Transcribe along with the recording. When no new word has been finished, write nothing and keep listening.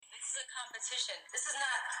a competition. This is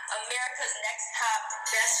not America's Next Top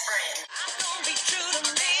Best Friend. I'm gonna be true to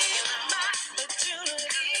me, my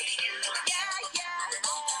opportunity. Yeah, yeah.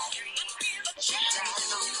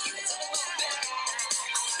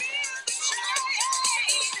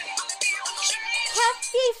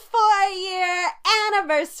 Happy 4-year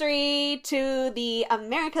anniversary to the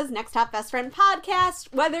America's Next Top Best Friend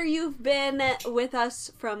podcast. Whether you've been with us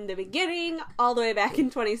from the beginning, all the way back in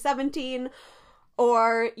 2017,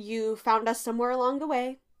 or you found us somewhere along the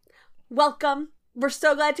way, welcome. We're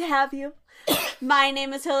so glad to have you. My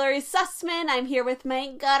name is Hillary Sussman. I'm here with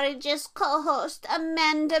my gorgeous co-host,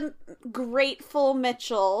 Amanda Grateful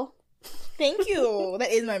Mitchell. Thank you.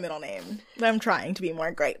 That is my middle name. But I'm trying to be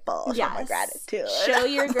more grateful. Yes. Show my gratitude. Show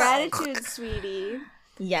your gratitude, sweetie.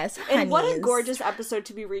 Yes, And what a honeys. gorgeous episode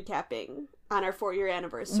to be recapping on our 4-year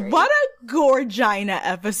anniversary. What a gorgina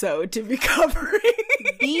episode to be covering.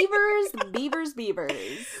 Beavers.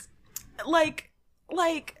 Like,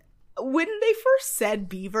 when they first said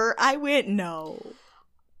beaver, I went, no.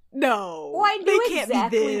 Well, I they knew can't be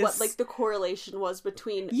exactly this. what, like, the correlation was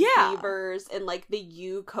between Yeah. Beavers and, like, the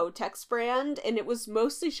U Kotex brand, and it was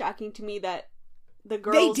mostly shocking to me that the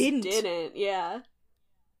girls didn't. Yeah.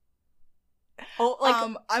 Oh, like...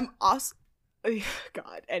 I'm also...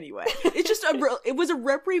 God, anyway. It's just it was a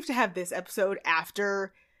reprieve to have this episode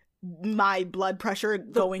after my blood pressure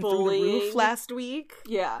going through the roof last week.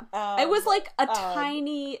 Yeah. It was, like, a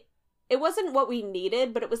tiny... It wasn't what we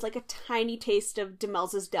needed, but it was like a tiny taste of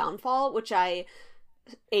Demelza's downfall, which I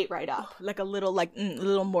ate right up. Like a little,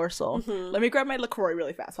 little morsel. Mm-hmm. Let me grab my LaCroix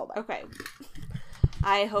really fast. Hold on. Okay.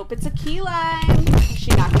 I hope it's a key lime.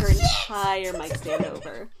 She knocked her entire mic stand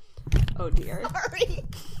over. Oh dear. Sorry.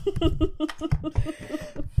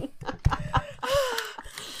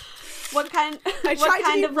 What kind I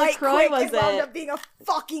tried of LaCroix was it? Wound it? up being a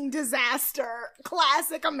fucking disaster.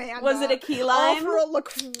 Classic Amanda. Was it a key lime? All for a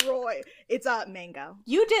LaCroix. It's a mango.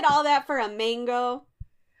 You did all that for a mango?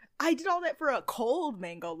 I did all that for a cold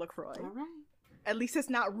mango LaCroix. All right. At least it's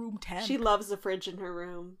not room temp. She loves a fridge in her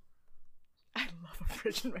room. I love a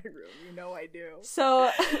fridge in my room. You know I do.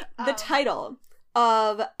 So, the title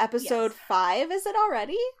of episode 5, is it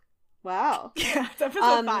already? Wow. Yeah, it's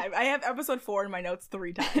episode 5. I have episode 4 in my notes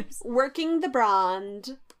 3 times. Working the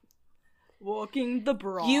brand. Walking the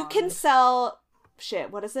brand. You can sell...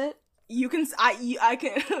 Shit, what is it? You can... I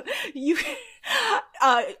can... You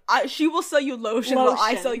can... she will sell you lotion while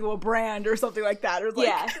I sell you a brand or something like that. Or like,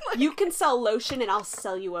 yeah. You can sell lotion and I'll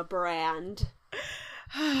sell you a brand.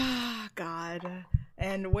 God.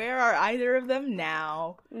 And where are either of them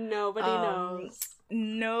now? Nobody knows.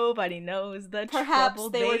 Nobody knows the Perhaps trouble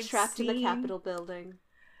they were they've trapped in the seen. Capitol building.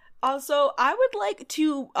 Also, I would like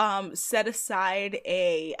to set aside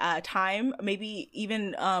a time, maybe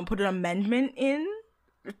even put an amendment in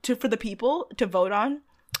for the people to vote on.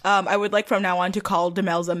 I would like from now on to call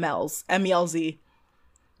Demelza Melz, M-E-L-Z.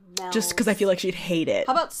 Just because I feel like she'd hate it.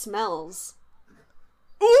 How about Smells?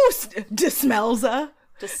 Ooh, Desmelza.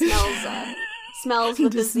 Desmelza. Smells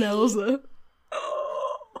with the Z. Desmelza.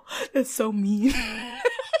 That's so mean.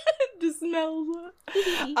 Desmelza.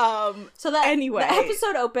 So that anyway, the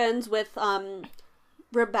episode opens with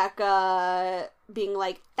Rebecca being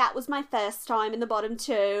like, that was my first time in the bottom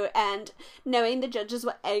 2, and knowing the judges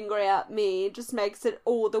were angry at me just makes it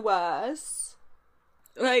all the worse.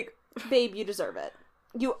 Like, babe, you deserve it.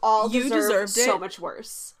 You all deserve so much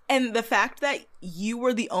worse. And the fact that you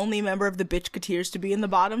were the only member of the Bitchketeers to be in the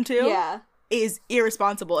bottom 2 is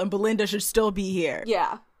irresponsible, and Belinda should still be here.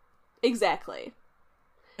 Yeah, exactly.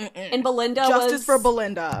 And Belinda Justice for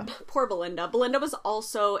Belinda. Poor Belinda. Belinda was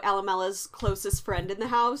also Alamella's closest friend in the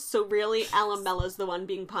house, so really Alamella's the one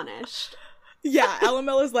being punished. Yeah,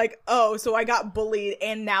 Alamella's like, oh, so I got bullied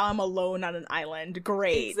and now I'm alone on an island.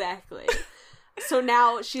 Great. Exactly. So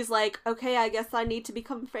now she's like, okay, I guess I need to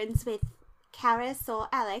become friends with Karis or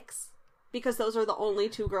Alex, because those are the only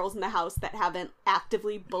 2 girls in the house that haven't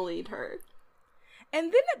actively bullied her. And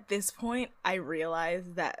then at this point, I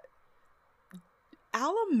realized that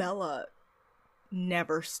Alamella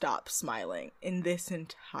never stopped smiling in this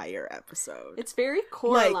entire episode. It's very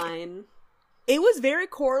Coraline. It was very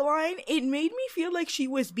Coraline. It made me feel like she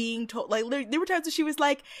was being told, like, there were times that she was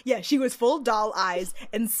like, yeah, she was full doll eyes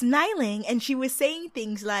and smiling, and she was saying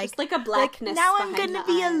things like, just like a blackness, like, now I'm behind gonna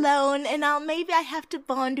the be eyes. alone, and maybe I have to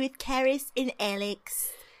bond with Karis and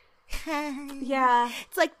Alex. Yeah.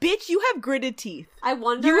 It's like, bitch, you have gritted teeth. I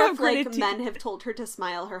wonder You have if, like, gritted teeth. men have told her to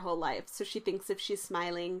smile her whole life, so she thinks if she's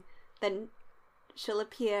smiling, then she'll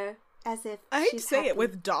appear as if I hate to she's say happy. it,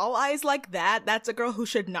 with doll eyes like that, that's a girl who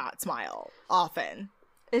should not smile often.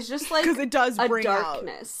 It's just like 'Cause it does a bring out-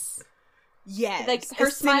 darkness. Yes. Like, her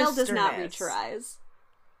a smile does not sinisterness. reach her eyes.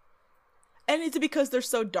 And is it because they're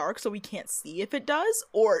so dark so we can't see if it does?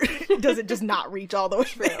 Or does it just not reach all the way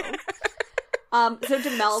through? So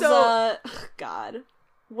Demelza, God,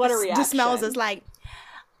 what a reaction. Demelza's like,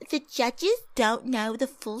 the judges don't know the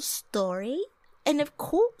full story. And of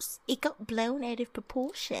course, it got blown out of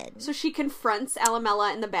proportion. So she confronts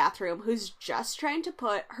Alamella in the bathroom, who's just trying to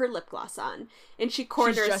put her lip gloss on. And she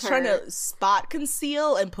corners her. She's just trying to spot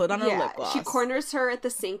conceal and put on her lip gloss. She corners her at the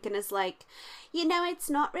sink and is like, you know, it's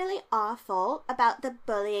not really our fault about the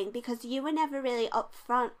bullying because you were never really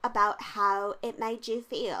upfront about how it made you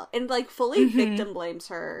feel. And, like, fully victim blames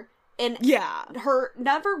her. And her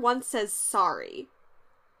never once says sorry.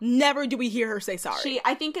 Never do we hear her say sorry.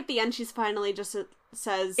 I think at the end she's finally just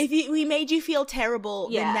says, if we made you feel terrible,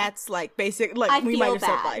 then that's like basic. Like we might have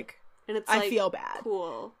said like, and it's I feel bad.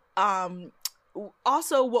 Cool.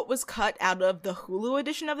 Also, what was cut out of the Hulu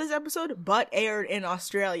edition of this episode, but aired in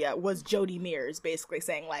Australia, was Jodie Mears basically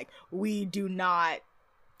saying like, we do not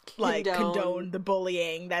condone the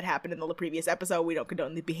bullying that happened in the previous episode. We don't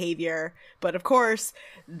condone the behavior. But of course,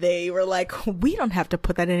 they were like, we don't have to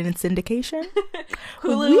put that in syndication.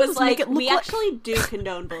 Hulu was like, we actually do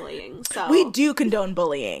condone bullying. So we do condone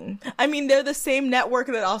bullying. I mean, they're the same network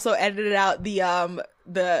that also edited out the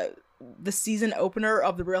season opener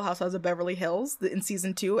of The Real Housewives of Beverly Hills in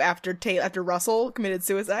season 2 after Russell committed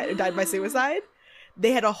suicide or died by suicide.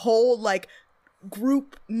 They had a whole like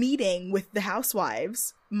group meeting with the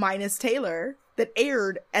housewives minus Taylor that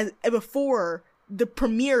aired as before the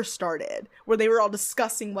premiere started, where they were all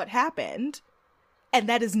discussing what happened, and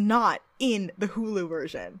that is not in the Hulu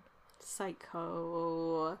version.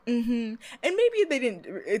 Psycho. And maybe they didn't.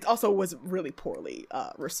 It also was really poorly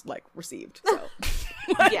received. So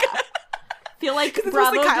yeah. Feel like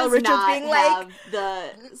Bravo like Kyle does Richards not being like, have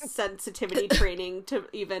the sensitivity training to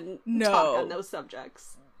even talk on those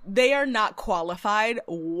subjects. They are not qualified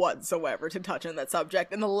whatsoever to touch on that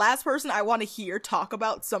subject. And the last person I want to hear talk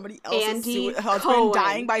about somebody else's husband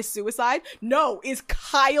dying by suicide, is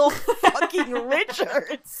Kyle fucking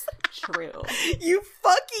Richards. True. You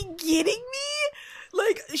fucking kidding me?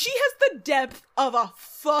 Like, she has the depth of a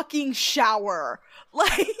fucking shower.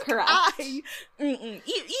 Like, correct. Even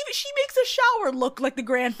she makes a shower look like the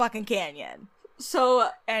Grand fucking Canyon. So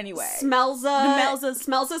anyway,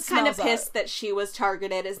 Smelza's kind of pissed that she was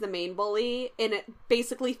targeted as the main bully, and it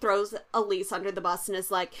basically throws Elise under the bus and is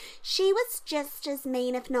like, she was just as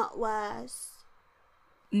mean, if not worse.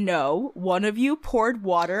 No, one of you poured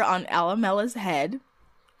water on Alamella's head,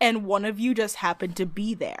 and one of you just happened to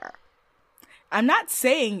be there. I'm not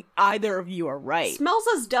saying either of you are right.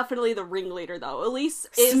 Smelza's definitely the ringleader, though. Elise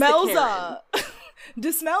is the Karen.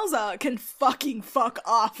 Desmelza can fucking fuck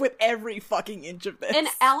off with every fucking inch of this. And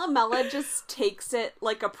Alamella just takes it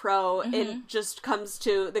like a pro and just comes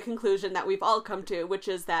to the conclusion that we've all come to, which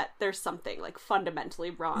is that there's something like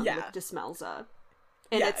fundamentally wrong with Desmelza.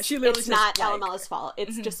 And it's not Alamella's fault.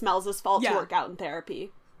 It's Desmelza's fault to work out in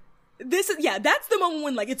therapy. That's the moment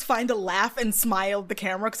when, like, it's fine to laugh and smile at the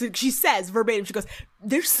camera, because she says verbatim, she goes,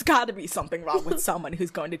 there's gotta be something wrong with someone who's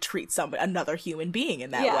going to treat another human being in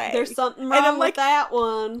that way. There's something wrong with that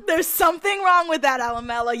one. There's something wrong with that,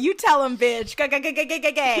 Alamella. You tell him, bitch.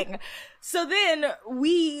 Gang. So then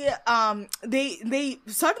they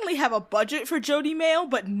suddenly have a budget for Jodie Mail,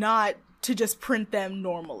 but not to just print them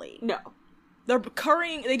normally. No.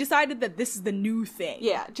 They decided that this is the new thing.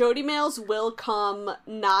 Yeah, Jodie Mails will come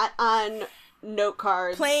not on note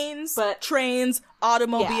cards. Planes, but trains,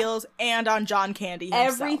 automobiles, and on John Candy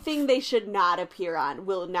himself. Everything they should not appear on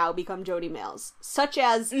will now become Jodie Mails. Such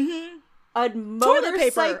as a motorcycle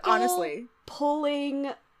paper, honestly.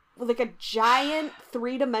 Pulling like a giant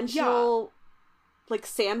three-dimensional like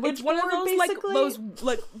sandwich it's one board, of those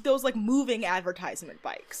basically. those moving advertisement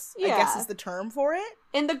bikes. I guess is the term for it.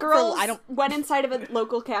 And the girls went inside of a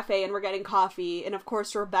local cafe and were getting coffee, and of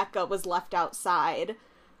course Rebecca was left outside,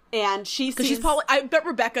 and she's probably, I bet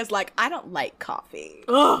Rebecca's like, I don't like coffee.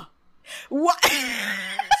 Ugh. What?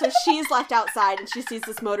 So she's left outside and she sees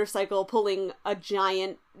this motorcycle pulling a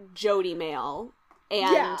giant Jodie Mail.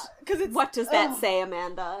 And what does that say,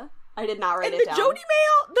 Amanda? I did not write it down. And the Jodie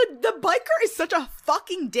Mail, the biker is such a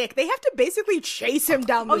fucking dick. They have to basically chase him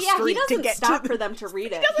down the street to get to... he doesn't stop for them to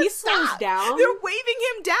read it. He slows down. They're waving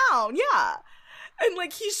him down, And,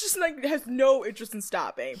 like, he's just, like, has no interest in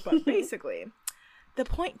stopping. But basically, the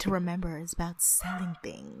point to remember is about selling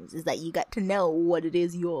things is that you got to know what it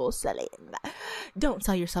is you're selling. Don't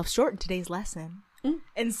sell yourself short in today's lesson.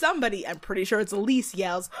 And somebody, I'm pretty sure it's Elise,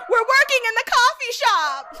 yells, "We're working in the coffee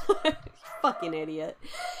shop!" Fucking idiot.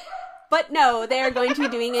 But no, they are going to be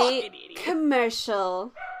doing a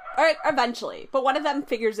commercial Or eventually. But one of them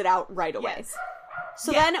figures it out right away. Yes.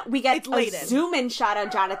 So then we get a Layden. zoom-in shot on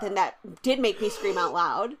Jonathan that did make me scream out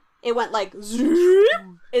loud. It went like,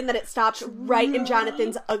 zoom, and then it stopped right in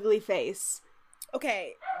Jonathan's ugly face.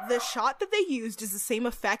 Okay, the shot that they used is the same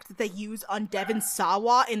effect that they use on Devon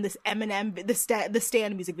Sawa in this Eminem, the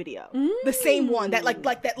Stan music video. The same one, that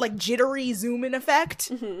that jittery zoom in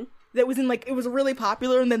effect that was in it was really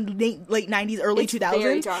popular in the late 90s, early It's 2000s.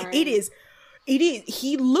 very jarring. It is.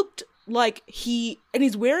 He looked like and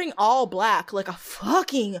he's wearing all black like a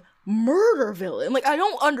fucking murder villain. Like, I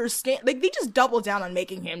don't understand. Like, they just double down on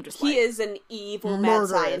making him just He is an evil mad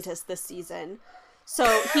murderous. scientist this season.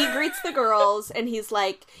 So he greets the girls and he's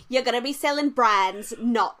like, you're gonna be selling brands,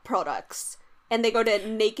 not products. And they go to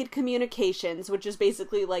Naked Communications, which is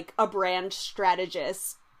basically like a brand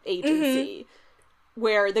strategist agency,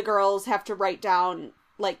 where the girls have to write down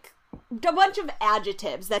like a bunch of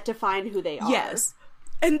adjectives that define who they are. Yes.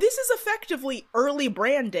 And this is effectively early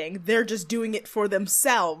branding. They're just doing it for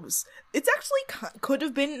themselves. It's actually could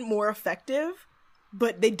have been more effective,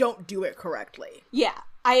 but they don't do it correctly. Yeah,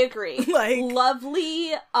 I agree. Like,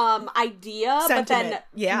 lovely idea, sentiment, but then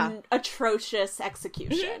yeah. Atrocious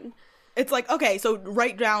execution. It's like, okay, so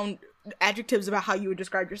write down adjectives about how you would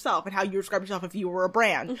describe yourself and how you would describe yourself if you were a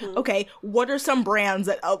brand. Okay, what are some brands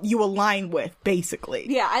that you align with, basically?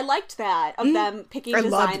 Yeah, I liked that, of them picking I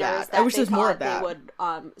loved designers that. I wish they there's more thought of that. they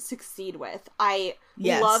would succeed with. I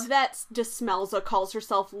Yes. love that Desmelza calls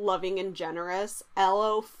herself loving and generous.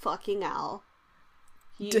 L-O-fucking-L.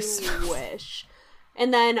 You wish.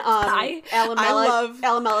 And then I love-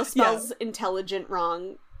 Alamella spells intelligent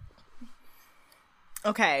wrong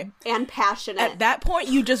Okay. and passionate. At that point,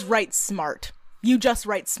 you just write smart. You just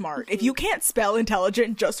write smart. If you can't spell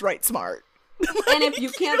intelligent, just write smart. And if you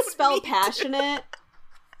can't don't spell need to. passionate,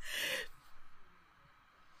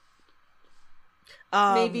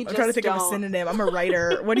 maybe I'm just trying to think of a don't. synonym. I'm a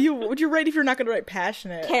writer. Would you write if you're not going to write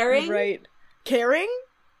passionate? Caring? You'd write caring?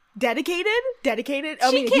 Dedicated? Dedicated? I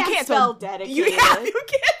She mean, if you can't can't spell you dedicated. You can't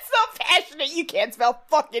spell passionate. You can't spell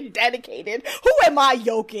fucking dedicated. Who am I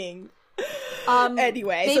yoking?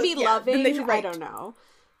 Anyway, so, maybe yeah, then loving, they should I write don't know.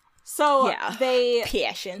 So Yeah. they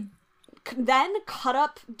passion. then cut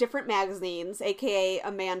up different magazines, aka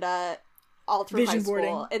Amanda, all through Vision high school,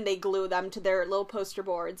 boarding. and they glue them to their little poster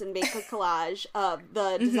boards and make a collage of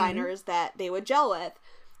the designers that they would gel with.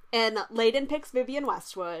 And Layden picks Vivienne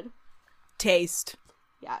Westwood. Taste.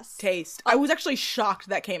 Yes. Taste. I was actually shocked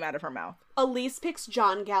that came out of her mouth. Elise picks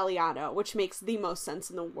John Galliano, which makes the most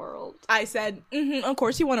sense in the world. I said, of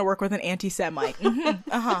course you want to work with an anti-Semite.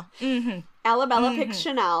 Alabella picks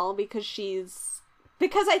Chanel because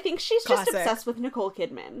I think she's just Classic. obsessed with Nicole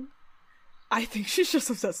Kidman. I think she's just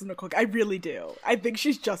obsessed with Nicole. I really do. I think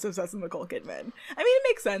she's just obsessed with Nicole Kidman. I mean, it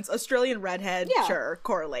makes sense. Australian redhead, Yeah. sure,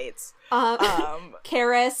 correlates.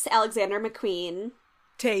 Karis, Alexander McQueen.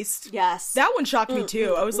 Taste. Yes. That one shocked me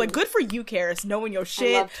too. I was like, good for you, Karis, knowing your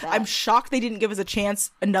shit. loved that. I'm shocked they didn't give us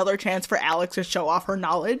another chance for Alex to show off her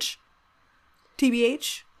knowledge.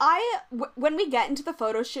 TBH. When we get into the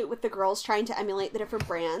photo shoot with the girls trying to emulate the different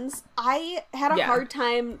brands, I had a Yeah. hard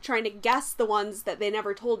time trying to guess the ones that they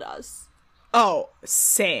never told us. Oh,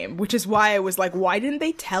 same. Which is why I was like, why didn't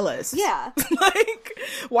they tell us? Yeah. Like,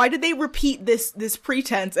 why did they repeat this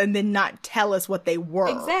pretense and then not tell us what they were?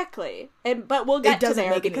 Exactly. But we'll get to doesn't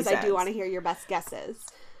there make any because I do sense. want to hear your best guesses.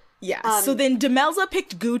 Yeah. So then Demelza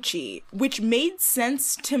picked Gucci, which made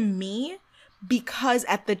sense to me because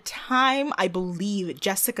at the time, I believe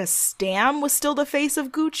Jessica Stam was still the face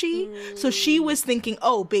of Gucci. So she was thinking,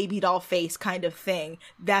 oh, baby doll face kind of thing.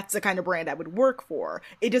 That's the kind of brand I would work for.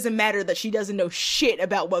 It doesn't matter that she doesn't know shit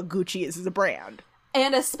about what Gucci is as a brand.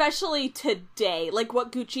 And especially today, like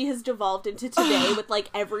what Gucci has devolved into today with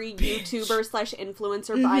like every YouTuber /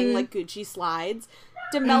 influencer buying like Gucci slides.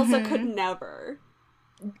 Demelza could never.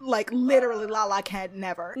 Like, literally, Lala can't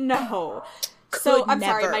never. No. So, I'm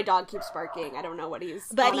sorry, never. my dog keeps barking. I don't know what he's...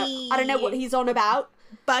 Buddy. I don't know what he's on about.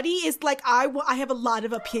 Buddy is like, I have a lot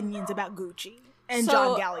of opinions about Gucci and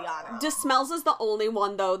John Galliano. Desmelza is the only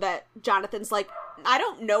one, though, that Jonathan's like, I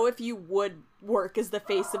don't know if you would work as the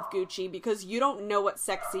face of Gucci because you don't know what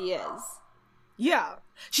sexy is. Yeah.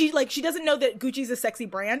 She doesn't know that Gucci's a sexy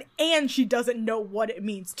brand, and she doesn't know what it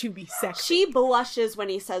means to be sexy. She blushes when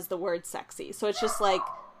he says the word sexy. So it's just like,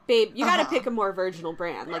 babe, you gotta pick a more virginal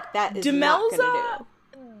brand. Like, that is not gonna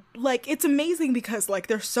do. Like, it's amazing because, like,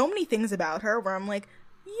 there's so many things about her where I'm like,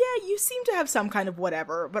 yeah, you seem to have some kind of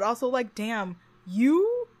whatever, but also, like, damn,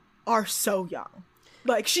 you are so young.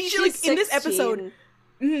 Like, she's like, in this 16. episode,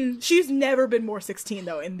 she's never been more 16,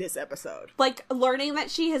 though, in this episode. Like, learning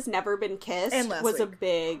that she has never been kissed And last was a week.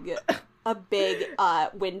 big a big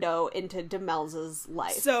window into Demelza's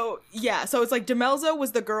life. So it's like Demelza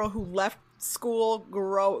was the girl who left school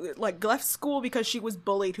because she was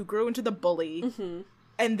bullied, who grew into the bully,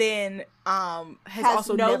 and then has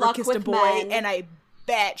also no never luck kissed a with boy, men. and I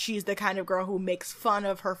bet she's the kind of girl who makes fun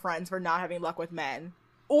of her friends for not having luck with men.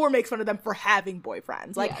 Or makes fun of them for having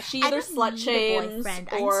boyfriends. Like, she either slut shames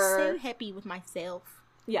or... I'm so happy with myself.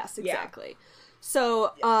 Yes, exactly. Yeah.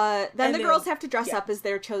 So, then the girls have to dress up as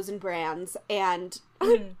their chosen brands, and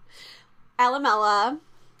Alamella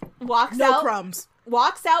walks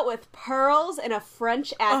out with pearls and a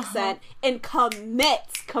French accent and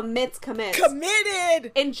commits.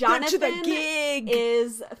 Committed! And Jonathan to the gig.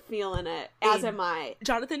 is feeling it, as am I.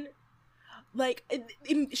 Jonathan... Like,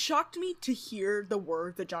 it shocked me to hear the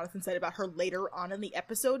words that Jonathan said about her later on in the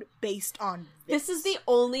episode based on this. This is the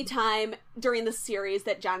only time during the series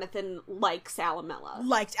that Jonathan likes Alamella.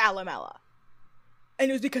 Liked Alamella. And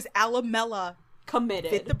it was because Alamella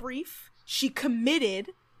committed. Fit the brief. She committed.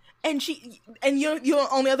 And you know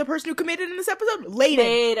only other person who committed in this episode?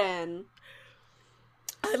 Layden.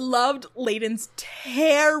 I loved Layden's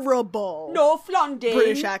terrible No Flandin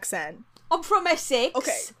British accent. I'm from Essex.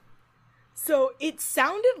 Okay. So, it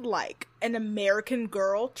sounded like an American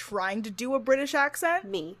girl trying to do a British accent.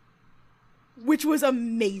 Me. Which was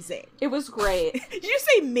amazing. It was great. Did you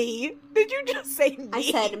say me? Did you just say me? I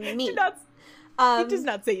said me. He does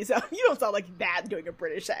not say you sound. You don't sound like that doing a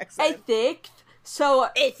British accent. I think. So,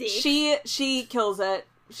 she kills it.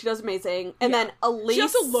 She does amazing. And then Elise... She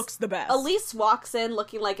also looks the best. Elise walks in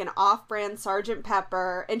looking like an off-brand Sgt.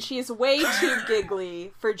 Pepper, and she's way too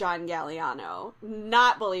giggly for John Galliano.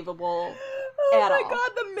 Not believable at all. Oh my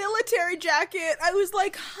god, the military jacket! I was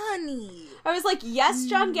like, honey. I was like, yes,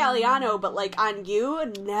 John Galliano, but like, on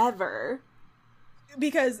you, never.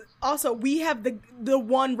 Because, also, we have the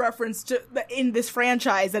one reference to in this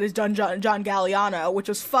franchise that is done John Galliano, which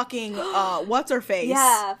was fucking, what's-her-face?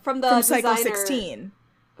 Yeah, from the Psycho designer...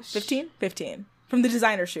 16. 15? From the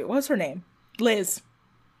designer shoot. What's her name? Liz.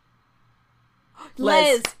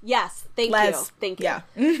 Yes. Thank you. Yeah.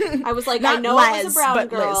 I was like, Not I know Les, it was a brown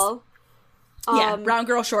girl. Yeah, brown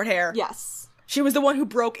girl, short hair. Yes. She was the one who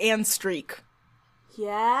broke Anne's streak.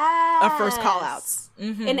 Yeah. Of first call-outs.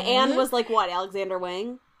 Mm-hmm. And Anne was like, what, Alexander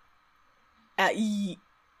Wang?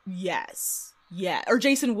 Yes. Yeah. Or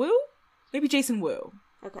Jason Wu? Maybe Jason Wu.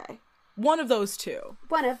 Okay. One of those two.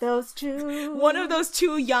 One of those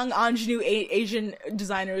two young ingenue Asian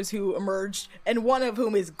designers who emerged, and one of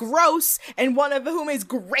whom is gross, and one of whom is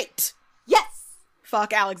great. Yes!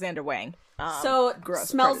 Fuck Alexander Wang. So,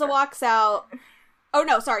 Smelza walks out. Oh,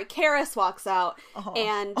 no, sorry. Karis walks out,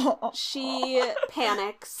 and she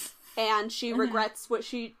panics, and she regrets what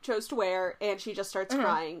she chose to wear, and she just starts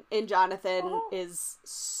crying. And Jonathan is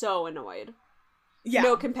so annoyed. Yeah.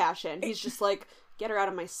 No compassion. He's just like... Get her out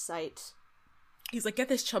of my sight. He's like, get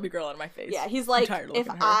this chubby girl out of my face. Yeah, he's like, if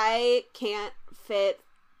I can't fit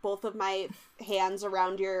both of my hands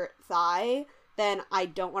around your thigh, then I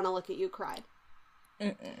don't want to look at you cry.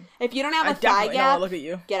 If you don't have a thigh gap, look at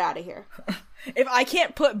you. Get out of here. If I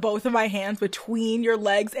can't put both of my hands between your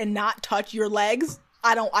legs and not touch your legs,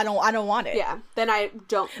 I don't want it. Yeah, then I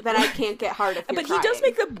can't get hard if you're But crying. he does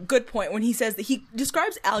make a good point when he says that he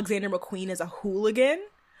describes Alexander McQueen as a hooligan,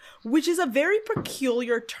 which is a very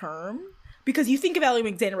peculiar term, because you think of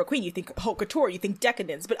Alexander McQueen, you think haute couture, you think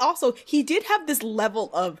decadence, but also he did have this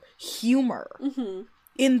level of humor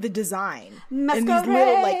in the design. Masquerade! And these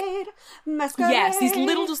little, Masquerade! Yes, these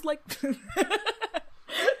little just like...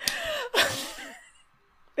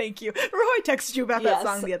 Thank you. Remember how I texted you about that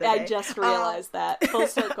song the other day? I just realized that. Full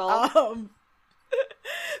circle.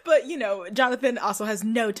 But, Jonathan also has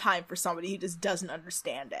no time for somebody who just doesn't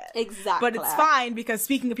understand it. Exactly. But it's fine, because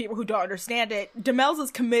speaking of people who don't understand it,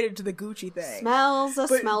 Demelza's committed to the Gucci thing.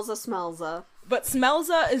 Smelza. But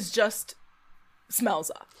Smelza is just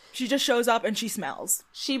Smelza. She just shows up and she smells.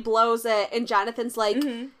 She blows it, and Jonathan's like,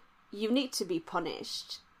 you need to be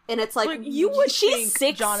punished. And it's like you would she's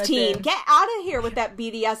think, 16. Jonathan. Get out of here with that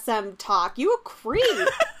BDSM talk. You a creep.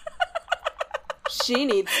 She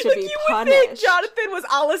needs to be you punished. Would think Jonathan was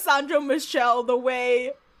Alessandro Michel the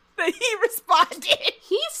way that he responded.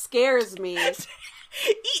 He scares me.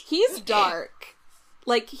 He's dark.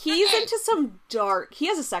 Like, he's into some dark... He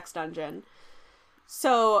has a sex dungeon.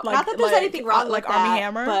 So, not that there's anything wrong with that, Armie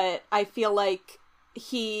Hammer? But I feel like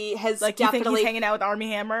he has definitely... You think he's hanging out with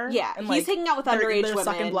Armie Hammer? Yeah, and he's hanging out with underage women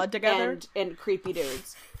sucking blood together? And creepy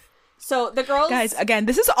dudes. So, the girls... Guys, again,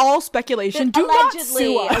 this is all speculation. Do not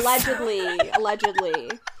sue us. Allegedly.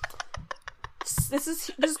 This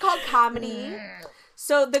is called comedy.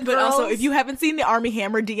 So the girls... But also, if you haven't seen the Army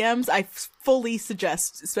Hammer DMs, I fully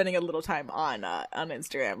suggest spending a little time on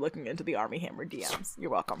Instagram looking into the Army Hammer DMs. You're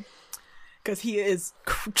welcome. Because he is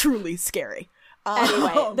truly scary.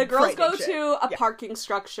 Anyway, the girls go shit. to a parking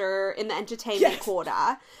structure in the entertainment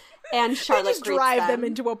quarter, and Charlotte They just greets drive them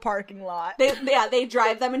into a parking lot. They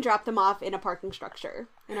drive them and drop them off in a parking structure,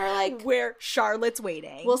 and are like, where Charlotte's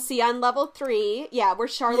waiting. we'll see on level 3. Yeah, where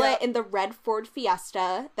Charlotte in the red Ford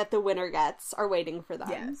Fiesta that the winner gets are waiting for them.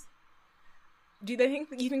 Yes. Do they think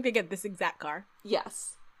you think they get this exact car?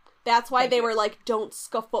 Yes. That's why they were like, don't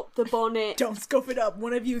scuff up the bonnet. Don't scuff it up.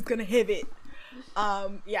 One of you is gonna hit it.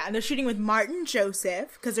 Yeah, and they're shooting with Martin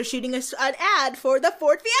Joseph because they're shooting an ad for the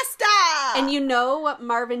Ford Fiesta. And you know what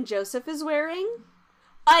Marvin Joseph is wearing?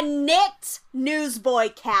 A knit newsboy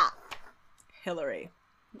cap. Hillary,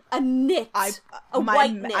 A knit.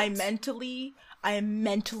 White knit. I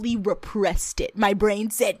mentally repressed it. My brain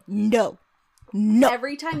said no. No.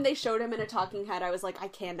 Every time they showed him in a talking head, I was like, I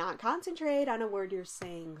cannot concentrate on a word you're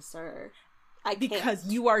saying, sir. I can't. Because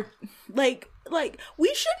you are like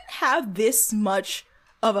we shouldn't have this much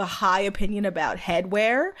of a high opinion about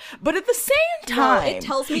headwear, but at the same time, it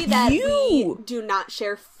tells me that we do not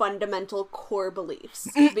share fundamental core beliefs.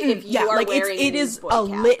 If you are wearing it is a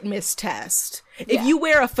cap. litmus test. If you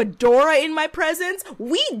wear a fedora in my presence,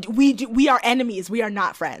 we are enemies. We are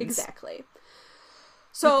not friends. Exactly.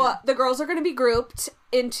 So the girls are going to be grouped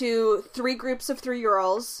into 3 groups of 3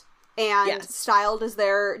 girls and styled as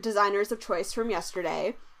their designers of choice from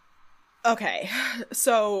yesterday. Okay,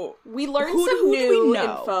 so we learned some new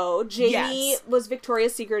info. Jamie was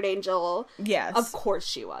Victoria's Secret Angel. Yes. Of course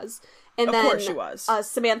she was. And of course she was.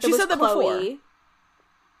 Samantha she was said that Chloe. Before.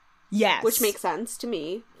 Yes. Which makes sense to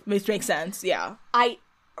me. Which makes sense, yeah.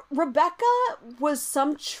 Rebecca was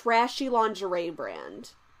some trashy lingerie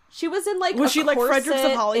brand. She was in like Was she like Fredericks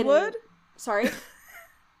of Hollywood? Sorry?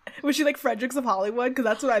 Was she like Fredericks of Hollywood? Because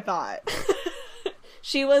that's what I thought.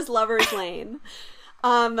 She was Lover's Lane.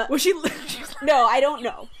 Was she? No, I don't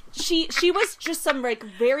know. She was just some like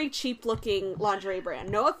very cheap looking lingerie brand.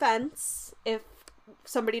 No offense if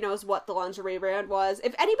somebody knows what the lingerie brand was.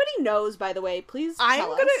 If anybody knows, by the way, please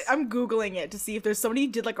tell us. I'm Googling it to see if there's somebody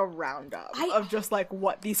who did like a roundup of just like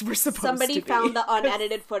what these were supposed to be. Somebody found the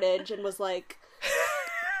unedited footage and was like,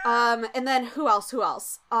 and then who else?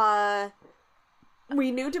 We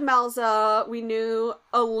knew Demelza, we knew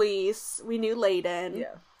Elise, we knew Layden.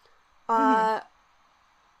 Yeah.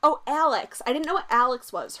 Oh, Alex. I didn't know what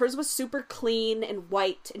Alex was. Hers was super clean and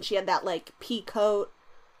white, and she had that, like, pea coat.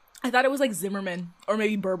 I thought it was, like, Zimmerman, or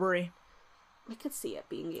maybe Burberry. I could see it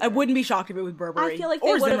being either. I wouldn't be shocked if it was Burberry. I feel like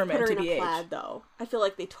they would have put her in a plaid, though. I feel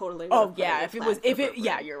like they totally would have put her in a plaid.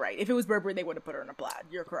 Yeah, you're right. If it was Burberry, they would have put her in a plaid.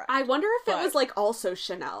 You're correct. I wonder if it was, like, also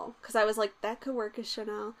Chanel. Because I was like, that could work as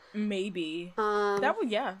Chanel. Maybe. That would,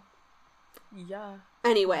 yeah.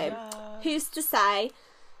 Anyway, who's to say?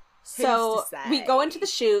 So we go into the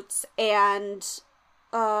shoots, and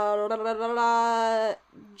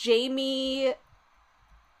Jamie.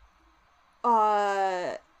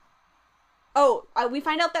 We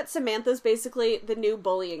find out that Samantha's basically the new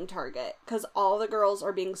bullying target because all the girls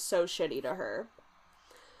are being so shitty to her.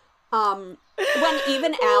 When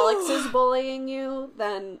even Alex is bullying you,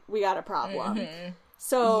 then we got a problem. Mm-hmm.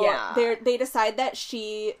 So they decide that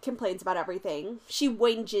she complains about everything. She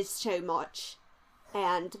whinges so much.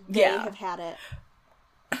 And they have had it.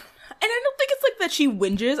 And I don't think it's like that she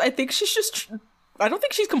whinges. I think she's just... I don't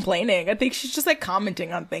think she's complaining. I think she's just like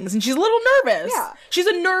commenting on things. And she's a little nervous. Yeah. She's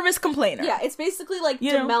a nervous complainer. Yeah, it's basically like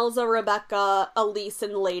Demelza, Rebecca, Elise,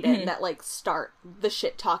 and Layden that like start the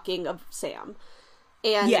shit talking of Sam.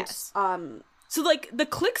 And so like the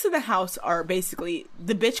cliques in the house are basically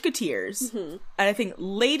the bitchketeers. And I think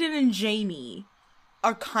Layden and Jamie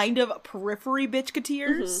are kind of periphery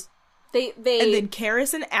bitchketeers. They and then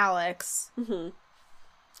Karis and Alex, and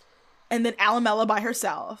then Alamella by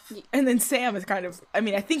herself, and then Sam is kind of. I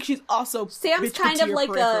mean, I think she's also Sam's kind of like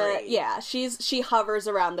periphery. she hovers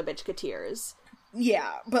around the bitchketeers.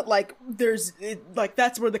 Yeah, but like there's like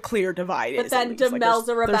that's where the clear divide is. But then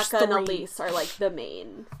Demelza, Rebecca, and Elise are like the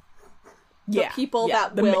main, the people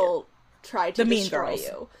that will try to destroy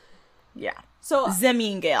you. Yeah. So the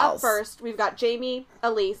mean girls. Up first, we've got Jamie,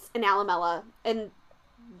 Elise, and Alamella, and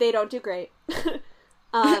they don't do great. They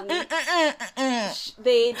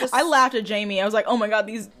just... I laughed at Jamie. I was like, oh my god,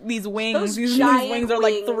 these wings. These wings are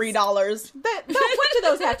like $3. What do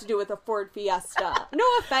those have to do with a Ford Fiesta? No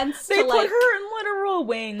offense they to, put her in literal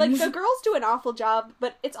wings. Like, the girls do an awful job,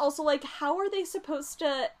 but it's also like, how are they supposed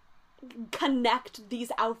to connect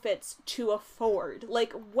these outfits to a Ford?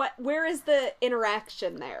 Like, where is the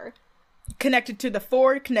interaction there? connected to the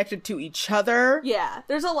Ford, connected to each other. Yeah,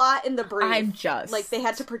 there's a lot in the brief. I'm just... Like, they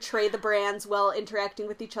had to portray the brands while interacting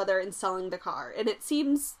with each other and selling the car, and it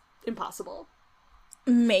seems impossible.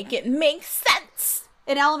 Make it make sense!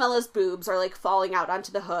 And Alamella's boobs are, like, falling out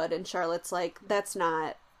onto the hood, and Charlotte's like, that's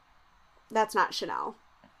not Chanel.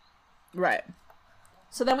 Right.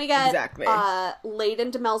 So then we get Exactly.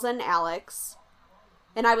 Layden, Demelza, and Alex.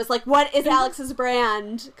 And I was like, what is Alex's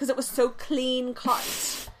brand? Because it was so clean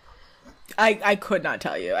cut. I could not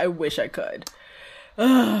tell you. I wish I could.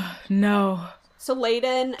 Ugh, no. So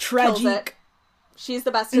Layden Tragic. kills it. She's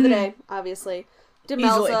the best of the day, obviously.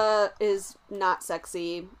 Demelza is not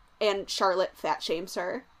sexy, and Charlotte fat shames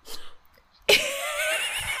her.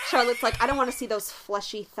 Charlotte's like, I don't want to see those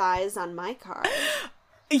fleshy thighs on my car.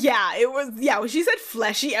 Yeah, it was, when she said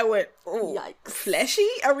fleshy, I went, oh, Yikes. Fleshy?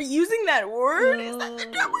 Are we using that word? Is that the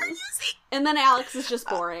term we're using? And then Alex is just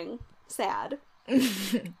boring. Sad.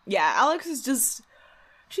 Yeah, Alex is just,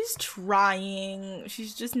 she's trying.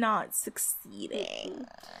 She's just not succeeding.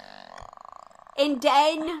 And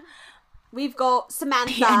then we've got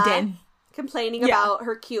Samantha And then, complaining about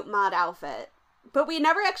her cute mod outfit. But we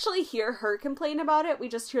never actually hear her complain about it. We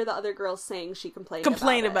just hear the other girls saying she complained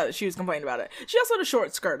about it. She was complaining about it. She also had a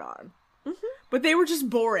short skirt on. Mm-hmm. But they were just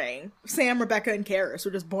boring. Sam, Rebecca, and Karis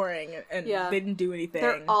were just boring, and they didn't do anything.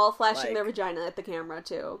 They're all flashing their vagina at the camera,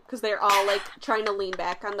 too. Because they're all, like, trying to lean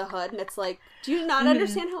back on the hood, and it's like, do you not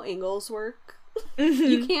understand how angles work?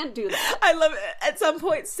 You can't do that. I love it. At some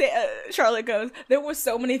point, Charlotte goes, there were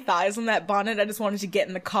so many thighs on that bonnet, I just wanted to get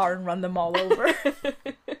in the car and run them all over.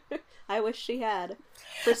 I wish she had.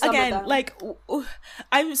 For some of them. Like,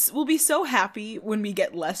 we'll be so happy when we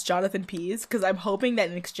get less Jonathan Pease, because I'm hoping that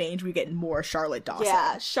in exchange we get more Charlotte Dawson.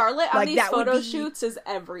 Yeah, Charlotte on these photo shoots is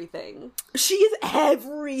everything. She is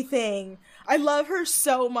everything. I love her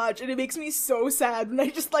so much, and it makes me so sad. And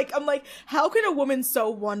I'm like, how can a woman so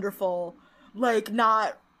wonderful, like,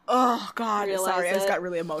 not, oh god, realize sorry, I just it? got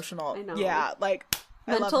really emotional. I know. Yeah, like,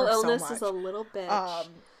 I love Mental her illness so much. is a little bitch.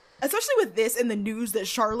 Especially with this and the news that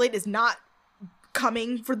Charlotte is not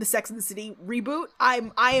coming for the Sex and the City reboot.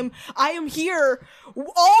 I am here.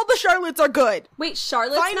 All the Charlottes are good. Wait,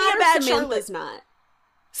 Charlotte's Find me not a or bad Samantha's Charlotte. not?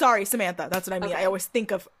 Sorry, Samantha. That's what I mean. Okay. I always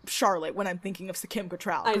think of Charlotte when I'm thinking of Kim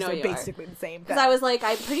Cattrall. I know they're you basically the same thing. Because I was like,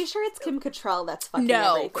 I'm pretty sure it's Kim Cattrall that's fucking No,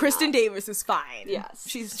 everything Kristen up. Davis is fine. Yes.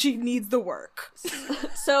 She needs the work.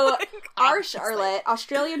 So our obviously. Charlotte,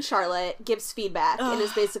 Australian Charlotte, gives feedback and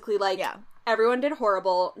is basically like, Yeah. everyone did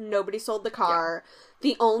horrible. Nobody sold the car.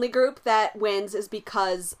 The only group that wins is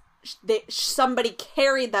because somebody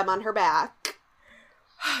carried them on her back.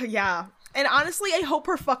 Yeah. And honestly, I hope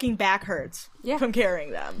her fucking back hurts Yeah. from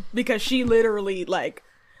carrying them. Because she literally, like,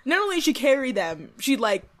 not only did she carry them, she,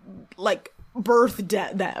 like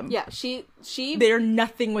birthed them. Yeah, she They're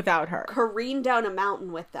nothing without her. careened down a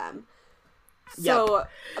mountain with them. So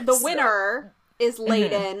the winner is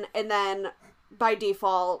Layden, and then by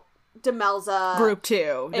default, Demelza. Group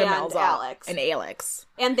 2, and Demelza Alex. and Alex.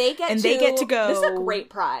 And they get to go. This is a great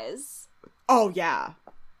prize. Oh, yeah.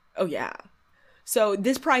 Oh, yeah. So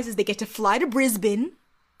this prize is they get to fly to Brisbane,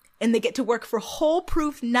 and they get to work for Whole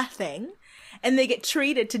Proof Nothing, and they get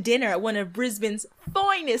treated to dinner at one of Brisbane's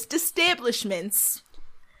finest establishments.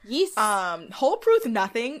 Yes. Whole Proof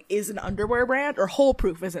Nothing is an underwear brand, or Whole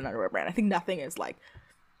Proof is an underwear brand. I think Nothing is like,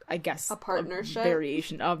 I guess, A partnership? a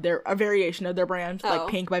variation of their brand, like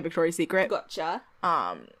Pink by Victoria's Secret. Gotcha.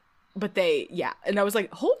 But and I was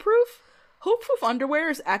like, Whole Proof underwear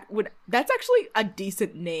is that's actually a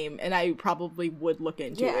decent name, and I probably would look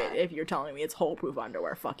into it if you're telling me it's Whole Proof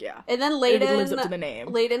underwear. Fuck yeah. And then It lives up to the name.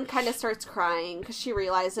 Layden kind of starts crying because she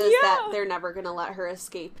realizes that they're never gonna let her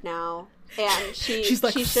escape now, and she's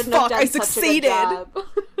like, she shouldn't have "Fuck, done I such succeeded." a good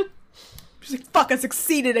job. She's like, fuck, I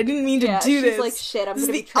succeeded. I didn't mean to do she's this. like, shit, I'm this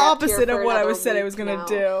gonna is be the trapped opposite here of for what I another said I week was gonna now.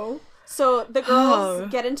 do. So the girls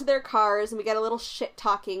get into their cars, and we get a little shit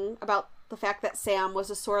talking about the fact that Sam was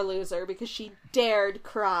a sore loser because she dared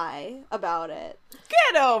cry about it.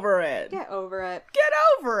 Get over it. Get over it. Get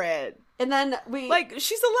over it. And then we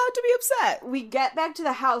she's allowed to be upset. we get back to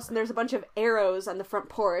the house, and there's a bunch of arrows on the front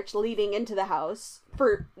porch leading into the house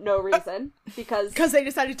for no reason because They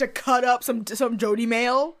decided to cut up some Jody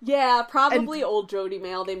mail. yeah, probably old Jody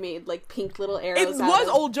mail. They made like pink little arrows. It out was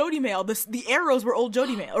of. old Jody mail. The arrows were old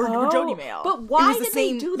Jody mail, or were Jody mail. But It why was the did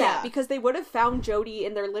same- they do that? yeah. Because they would have found Jody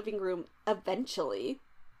in their living room eventually.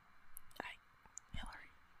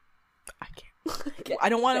 I can't. I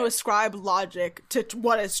don't want to ascribe logic to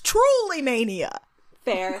what is truly mania.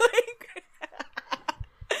 Fair.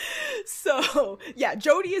 So, yeah,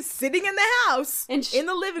 Jody is sitting in the house, in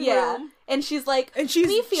the living room. And she's like, and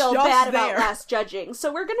we feel bad about last judging,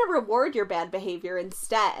 so we're gonna reward your bad behavior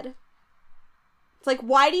instead. It's like,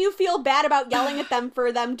 why do you feel bad about yelling at them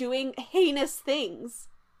for them doing heinous things?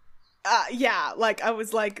 Yeah, like, I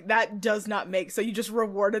was like, that does not make... So you just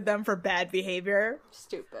rewarded them for bad behavior?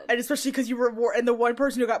 Stupid. And especially because and the one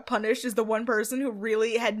person who got punished is the one person who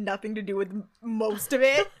really had nothing to do with most of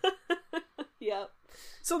it. Yep.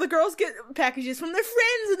 So the girls get packages from their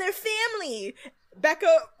friends and their family.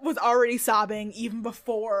 Becca was already sobbing even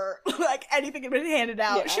before, like, anything had been handed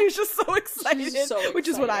out. Yeah. She was just so excited, which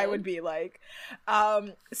is what I would be like.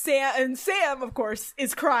 Sam, of course,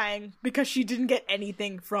 is crying because she didn't get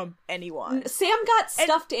anything from anyone. Sam got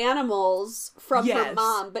stuffed animals from her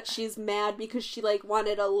mom, but she's mad because she, like,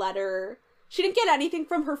 wanted a letter. She didn't get anything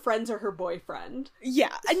from her friends or her boyfriend.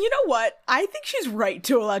 Yeah, and you know what? I think she's right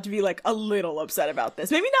to allowed to be, like, a little upset about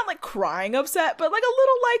this. Maybe not, like, crying upset, but, like, a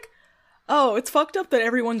little, like... Oh, it's fucked up that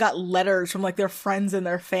everyone got letters from, like, their friends and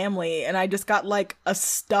their family, and I just got, like, a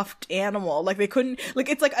stuffed animal. Like, they couldn't, like,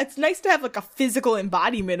 it's nice to have, like, a physical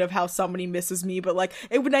embodiment of how somebody misses me, but, like,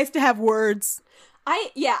 it would be nice to have words.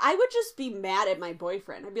 I would just be mad at my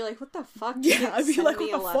boyfriend. I'd be like, what the fuck? Yeah, I'd be like,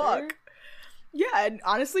 what the fuck? Yeah, and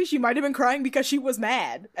honestly, she might have been crying because she was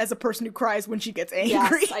mad, as a person who cries when she gets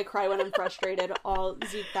angry. Yes, I cry when I'm frustrated all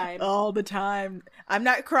the time. All the time. I'm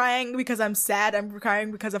not crying because I'm sad, I'm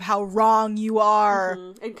crying because of how wrong you are.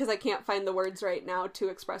 Mm-hmm. And because I can't find the words right now to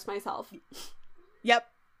express myself. Yep,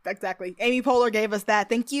 exactly. Amy Poehler gave us that.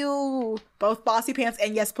 Thank you! Both Bossy Pants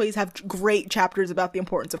and Yes Please have great chapters about the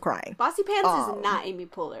importance of crying. Bossy Pants is not Amy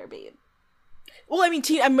Poehler, babe. Well, I mean,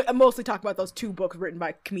 I'm mostly talking about those two books written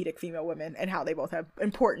by comedic female women and how they both have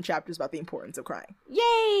important chapters about the importance of crying.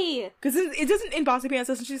 Yay! Because it doesn't, in Bossy Pants,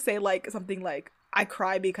 doesn't she say, like, something like, I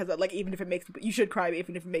cry because, like, even if it makes, you should cry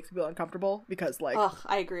even if it makes people uncomfortable, because, like... Ugh,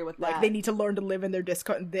 I agree with that. Like, they need to learn to live in their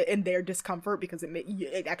discomfort because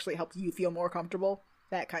it actually helps you feel more comfortable.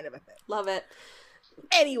 That kind of a thing. Love it.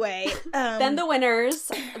 Anyway, then the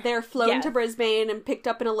winners, they're flown to Brisbane and picked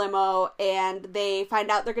up in a limo, and they find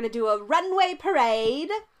out they're going to do a runway parade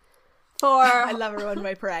for... I love a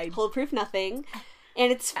runway parade. Foolproof Nothing.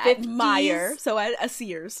 And it's 50s. At Meijer, so at a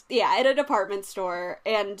Sears. Yeah, at a department store,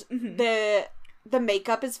 and the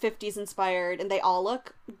makeup is 50s inspired, and they all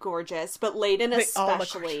look gorgeous, but Layden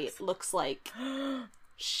especially looks like...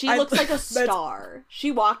 She looks like a star.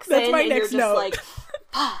 She walks in, and you're just like,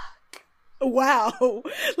 fuck. Wow.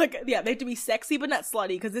 Like, yeah, they have to be sexy but not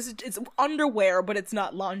slutty, because it's underwear, but it's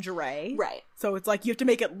not lingerie. Right. So it's like, you have to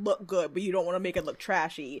make it look good, but you don't want to make it look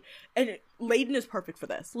trashy. And Layden is perfect for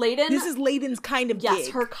this. This is Layden's kind of gig. Yes,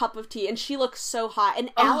 her cup of tea, and she looks so hot.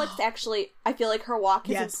 And Alex, actually, I feel like her walk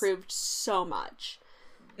has improved so much.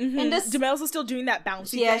 Mm-hmm. And Demelza is still doing that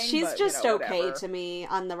bouncy thing. Yeah, she's just okay to me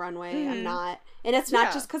on the runway. Mm-hmm. I'm not. And it's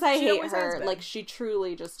not just because I hate her. Like, she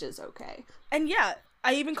truly just is okay. And yeah,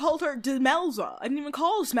 I even called her Demelza. I didn't even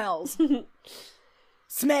call her Smells.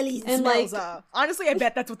 Smelly Smelza. Like, honestly, I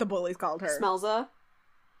bet that's what the bullies called her. Smelza?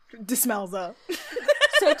 Desmelza.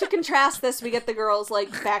 So to contrast this, we get the girls,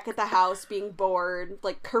 like, back at the house being bored.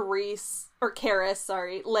 Like, Karis,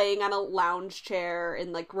 laying on a lounge chair,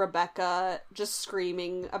 and, like, Rebecca just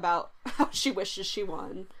screaming about how she wishes she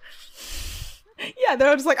won. Yeah,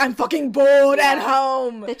 they're just like, I'm fucking bored at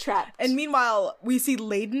home. They're trapped. And meanwhile, we see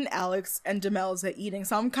Layden, Alex, and Demelza eating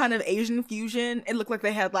some kind of Asian fusion. It looked like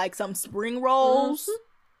they had, like, some spring rolls.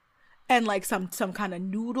 Mm-hmm. And, like, some kind of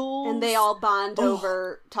noodles. And they all bond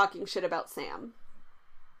over talking shit about Sam.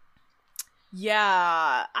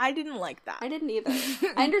 Yeah, I didn't like that. I didn't either.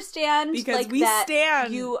 I understand, because like, that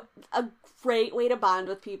a great way to bond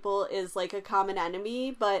with people is, like, a common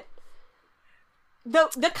enemy, but...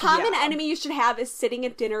 The common enemy you should have is sitting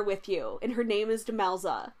at dinner with you, and her name is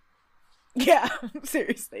Demelza. Yeah,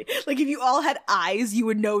 seriously. Like, if you all had eyes, you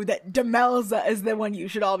would know that Demelza is the one you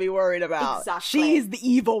should all be worried about. Exactly. She's the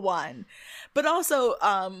evil one. But also,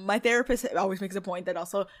 my therapist always makes a point that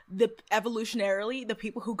also, evolutionarily, the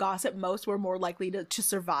people who gossip most were more likely to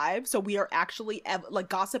survive. So we are actually,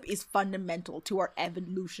 gossip is fundamental to our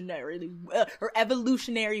evolutionary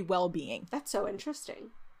well-being. That's so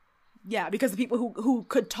interesting. Yeah, because the people who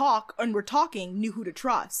could talk and were talking knew who to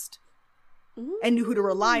trust and knew who to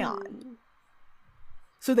rely on,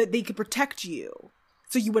 so that they could protect you,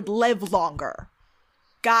 so you would live longer.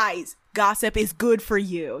 Guys, gossip is good for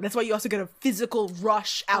you. That's why you also get a physical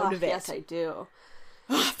rush out of it. Yes, I do.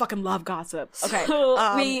 I fucking love gossip. Okay,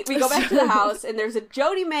 so we go back to the house, and there's a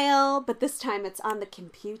Jody mail, but this time it's on the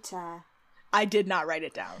computer. I did not write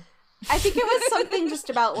it down. I think it was something just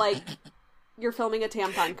about, like, you're filming a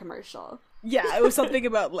tampon commercial. Yeah, it was something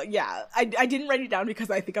about, like, yeah. I didn't write it down because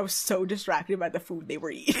I think I was so distracted by the food they were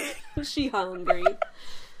eating. She hungry.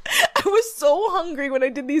 I was so hungry when I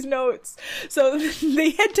did these notes. So they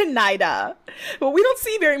head to NIDA. But we don't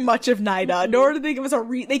see very much of NIDA, nor do they give us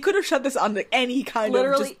they could have shut this on to any kind of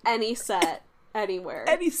Literally any set, anywhere.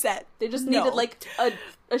 any set. They just needed, like,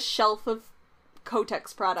 a shelf of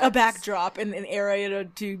Kotex products. A backdrop and an area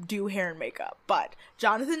to do hair and makeup. But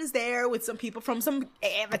Jonathan is there with some people from some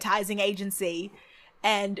advertising agency,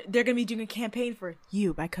 and they're going to be doing a campaign for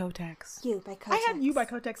You by Kotex. You by Kotex. I have You by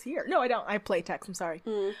Kotex here. No, I don't. I play Tex. I'm sorry.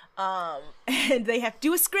 And they have to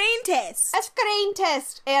do a screen test. A screen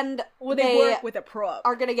test. And They work with a prop.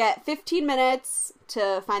 are going to get 15 minutes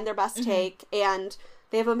to find their best take, and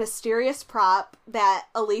they have a mysterious prop that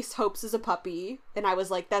Elise hopes is a puppy, and I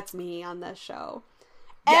was like, that's me on this show.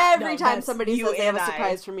 Yeah, Every no, time that's somebody you says they have a and I.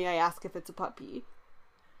 surprise for me, I ask if it's a puppy.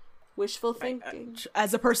 Wishful thinking.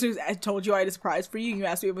 As a person who's told you I had a surprise for you, and you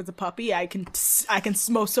asked me if it was a puppy, I can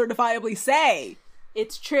most certifiably say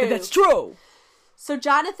It's true. that's true. So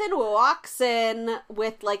Jonathan walks in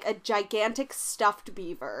with, like, a gigantic stuffed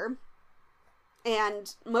beaver,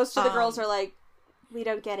 and most of the girls are like, we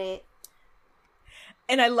don't get it.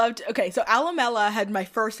 And I loved, okay, so Alamella had my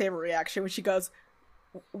first favorite reaction when she goes,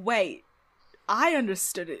 wait, I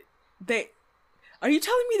understood it. Are you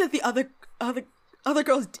telling me that the other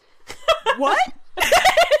girls, what?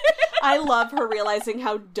 I love her realizing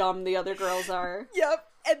how dumb the other girls are. Yep.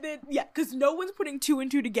 And then, yeah, because no one's putting two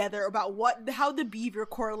and two together about how the beaver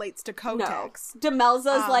correlates to Kotex. No.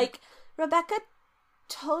 Demelza's like, Rebecca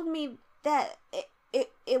told me that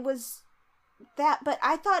it was that, but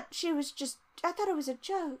I thought it was a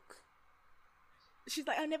joke. She's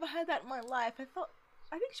like, I never heard that in my life. I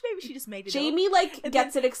think maybe she just made it Jamie, up. like, And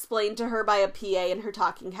gets it explained to her by a PA in her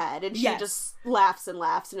talking head, and she Yes. just laughs and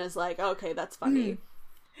laughs and is like, okay, that's funny.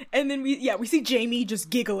 And then we see Jamie just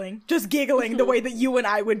giggling the way that you and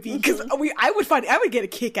I would be, because I would get a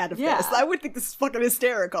kick out of this. I would think this is fucking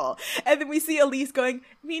hysterical. And then we see Elise going,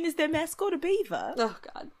 I mean, is their mascot a beaver? Oh,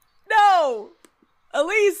 God. No!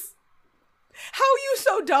 Elise! How are you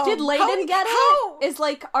so dumb? Did Layden get how? it? Is,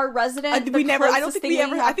 like, our resident I think we have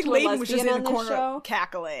Layden was just in the this corner show?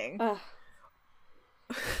 cackling.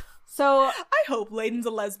 So I hope Layden's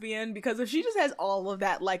a lesbian, because if she just has all of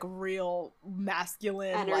that, like, real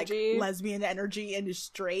masculine, energy, like, lesbian energy and is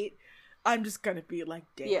straight, I'm just gonna be like,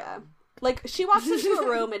 damn. Yeah. Like, she walks into a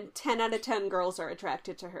room and 10 out of 10 girls are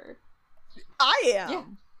attracted to her. I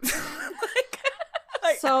am. Yeah.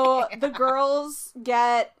 like, So the girls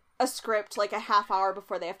get a script like a half hour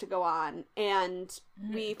before they have to go on, and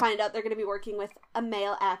we find out they're going to be working with a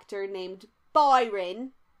male actor named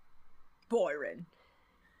Byron.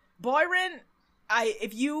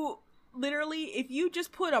 If you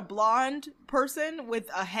just put a blonde person with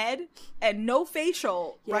a head and no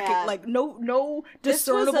facial no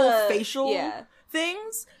discernible facial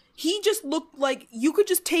things, he just looked like you could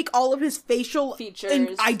just take all of his facial features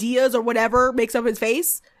and ideas or whatever makes up his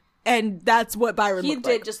face, and that's what Byron looked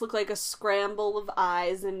like. He did just look like a scramble of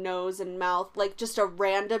eyes and nose and mouth, like just a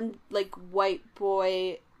random, like, white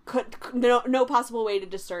boy. No possible way to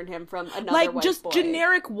discern him from another white boy. Like, just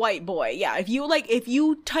generic white boy. Yeah, if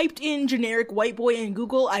you typed in generic white boy in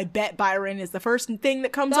Google, I bet Byron is the first thing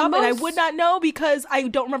that comes up, and I would not know because I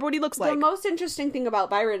don't remember what he looks like. The most interesting thing about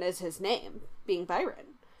Byron is his name, being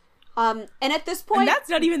Byron. And at this point... And that's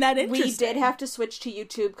not even that interesting. We did have to switch to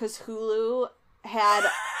YouTube because Hulu had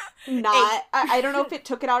not... I don't know if it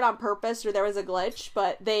took it out on purpose or there was a glitch,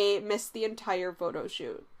 but they missed the entire photo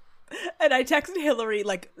shoot. And I texted Hillary,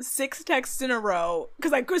 like, 6 texts in a row,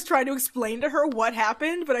 because I was trying to explain to her what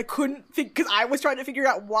happened, but I couldn't, because I was trying to figure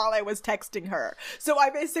out while I was texting her. So I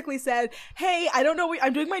basically said, hey, I don't know,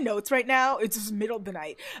 I'm doing my notes right now. It's just middle of the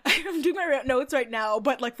night. I'm doing my notes right now,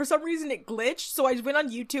 but, like, for some reason it glitched, so I went on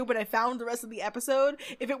YouTube and I found the rest of the episode.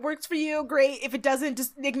 If it works for you, great. If it doesn't,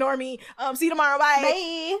 just ignore me. See you tomorrow, bye.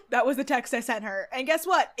 Bye. That was the text I sent her. And guess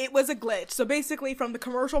what? It was a glitch. So basically, from the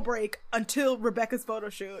commercial break until Rebecca's photo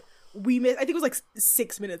shoot, we missed, I think it was like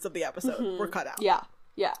 6 minutes of the episode were cut out. Yeah.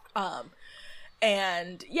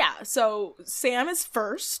 And yeah, so Sam is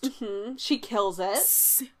first. She kills it.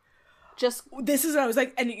 This is what I was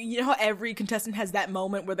like, and you know how every contestant has that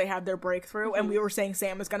moment where they have their breakthrough, and we were saying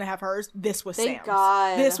Sam was gonna have hers. This was Sam's.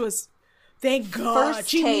 Thank God. First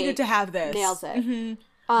She take, needed to have this. Nails it.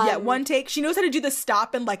 Yeah, one take. She knows how to do the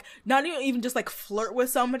stop and, like, not even just, like, flirt with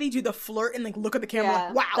somebody. Do the flirt and, like, look at the camera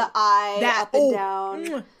like, wow. The eye up and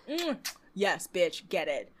down. Yes, bitch, get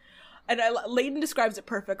it. And Layden describes it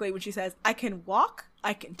perfectly when she says, I can walk,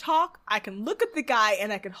 I can talk, I can look at the guy,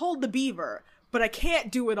 and I can hold the beaver, but I can't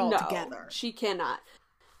do it all together. She cannot.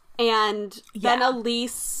 And then Yeah.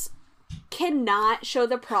 Elise cannot show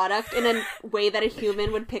the product in a way that a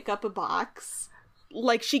human would pick up a box.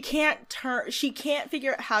 Like, she can't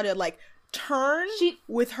figure out how to, like, turn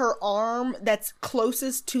with her arm that's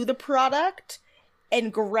closest to the product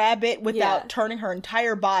and grab it without turning her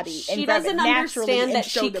entire body. She doesn't understand that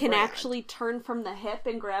she can actually turn from the hip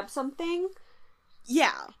and grab something.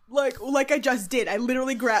 Yeah, like I just did. I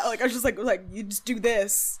literally grabbed, like, I was just like, you just do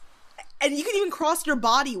this. And you can even cross your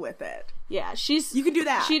body with it. Yeah, you can do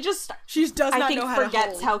that. She does not I think know how to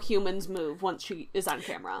forgets how humans move once she is on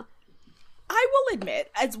camera. I will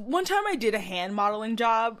admit, as one time I did a hand modeling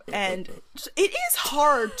job, and it is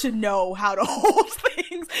hard to know how to hold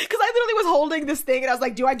things. Because I literally was holding this thing, and I was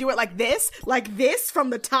like, do I do it like this? Like this? From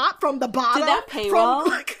the top? From the bottom? Did that pay well?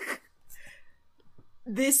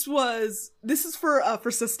 This is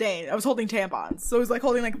for Sustain. I was holding tampons. So it was like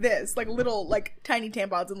holding like this. Like little, like, tiny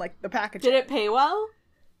tampons in, like, the package. Did it pay well?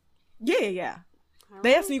 Yeah.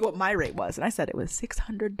 They asked me what my rate was, and I said it was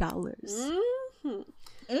 $600. Mm-hmm.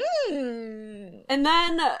 And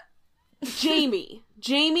then Jamie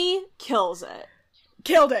kills it.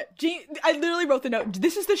 Killed it. I literally wrote the note.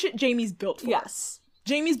 This is the shit Jamie's built for. Yes.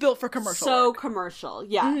 Jamie's built for commercial work. Commercial.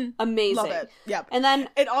 Yeah. Amazing. Love it. Yep. And then...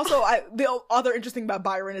 And also, the other interesting about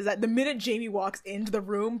Byron is that the minute Jamie walks into the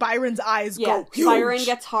room, Byron's eyes go huge. Byron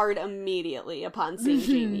gets hard immediately upon seeing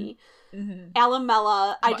Jamie.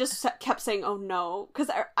 Alamella, I just kept saying, oh no, because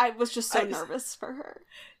I was just so nervous for her.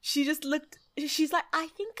 She just looked... She's like, I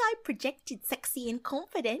think I projected sexy and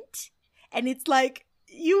confident. And it's like,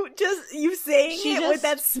 you saying with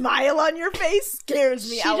that smile on your face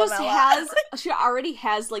scares me, Alamella. She already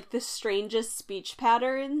has, like, the strangest speech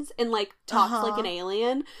patterns and, like, talks like an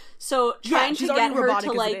alien. So trying to get her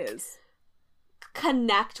to, like,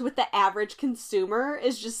 connect with the average consumer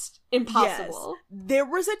is just impossible. Yes. There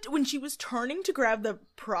was when she was turning to grab the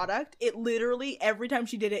product, it literally, every time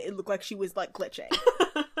she did it, it looked like she was, like, glitching.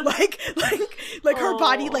 like her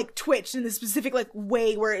body, like, twitched in this specific, like,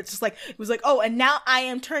 way where it's just like, it was like, oh, and now I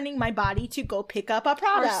am turning my body to go pick up a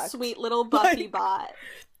product. Our sweet little Buffy bot.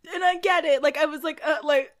 And I get it. Like, I was like,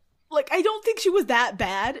 I don't think she was that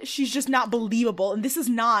bad. She's just not believable, and this is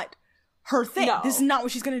not her thing. No. This is not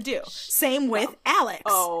what she's gonna do. Same with Alex.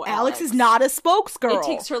 Oh, Alex is not a spokesgirl. It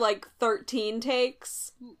takes her like 13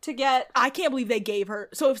 takes to get. I can't believe they gave her.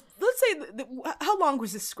 So let's say, how long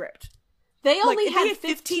was this script? They only had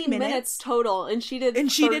 15 minutes total, and she did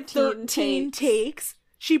 13 takes.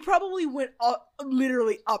 She probably went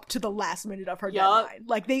literally up to the last minute of her deadline.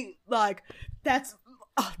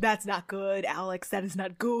 That's not good, Alex. That is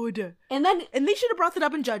not good. And they should have brought that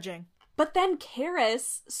up in judging. But then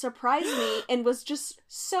Karis surprised me and was just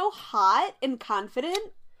so hot and confident.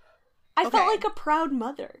 I felt like a proud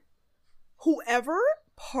mother. Whoever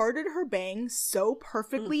parted her bangs so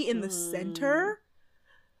perfectly in the center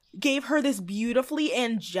gave her this beautifully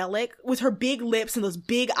angelic, with her big lips and those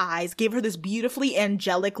big eyes, gave her this beautifully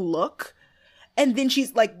angelic look. And then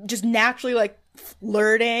she's, like, just naturally, like,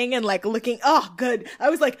 flirting and, like, looking, oh, good. I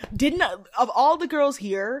was like, of all the girls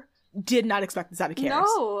here, did not expect this out of Karis.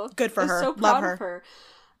 No. Good for her. So proud of her.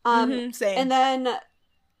 Same. And then,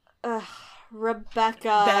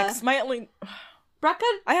 Rebecca. Bex, Rebecca,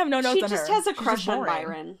 I have no notes on her. She just has a crush on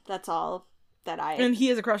Byron. That's all that I... And he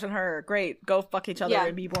has a crush on her. Great. Go fuck each other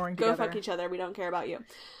and be boring together. Go fuck each other. We don't care about you.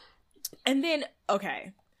 And then,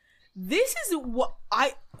 okay. This is what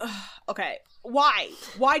okay. Why?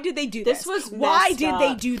 Why did they do this? This was Why did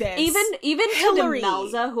they do this? Even Hillary. to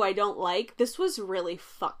Demelza, who I don't like, this was really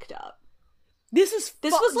fucked up. This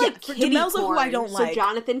was like kitty Demelza, porn, who I don't like. So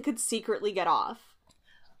Jonathan could secretly get off.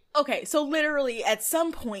 Okay, so literally at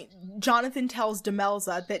some point, Jonathan tells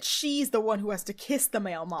Demelza that she's the one who has to kiss the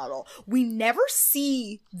male model. We never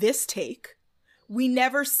see this take. We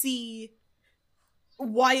never see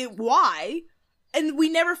why. And we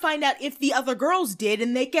never find out if the other girls did,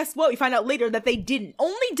 and guess what? We find out later that they didn't.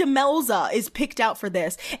 Only Demelza is picked out for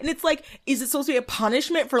this. And it's like, is it supposed to be a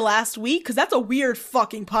punishment for last week? Because that's a weird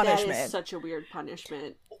fucking punishment. That is such a weird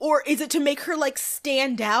punishment. Or is it to make her, like,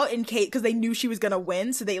 stand out in case, because they knew she was gonna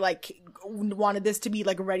win, so they, like, wanted this to be,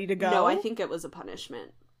 like, ready to go? No, I think it was a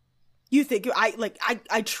punishment. You think?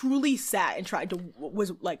 I truly sat and tried to,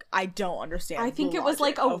 was like, I don't understand. I think it was,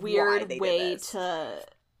 like, a weird way to...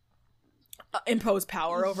 impose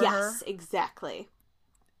power over her. Yes, exactly.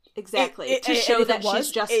 To show that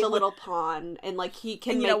she's just a little pawn, and, like, he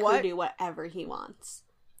can make her do whatever he wants.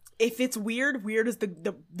 if it's weird is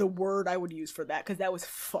the word I would use for that, because that was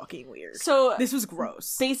fucking weird. So this was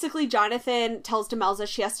gross. Basically, Jonathan tells Demelza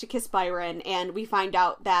she has to kiss Byron, and we find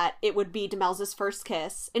out that it would be Demelza's first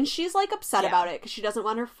kiss, and she's like upset about it because she doesn't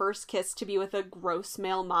want her first kiss to be with a gross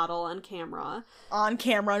male model on camera. On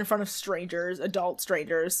camera in front of strangers, adult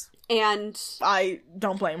strangers. And I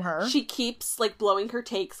don't blame her. She keeps like blowing her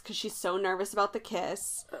takes because she's so nervous about the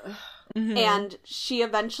kiss. Mm-hmm. And she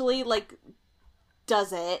eventually like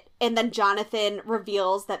does it, and then Jonathan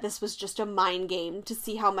reveals that this was just a mind game to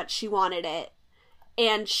see how much she wanted it,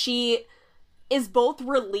 and she is both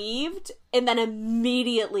relieved and then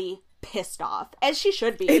immediately pissed off, as she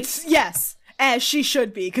should be. Yes, as she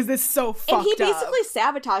should be, because it's so fucked up. And he basically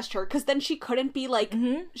sabotaged her, because then she couldn't be like,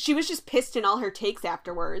 she was just pissed in all her takes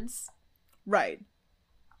afterwards. Right.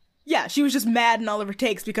 Yeah, she was just mad in all of her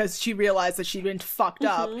takes because she realized that she'd been fucked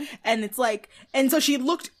up, and it's like, and so she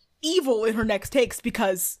looked evil in her next takes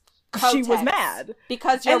because she was mad.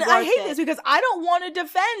 Because you're and I hate this because I don't want to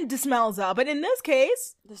defend Demelza, but in this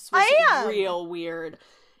case, this was real weird.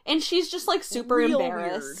 And she's just like super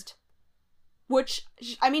embarrassed. Which,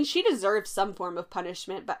 I mean, she deserves some form of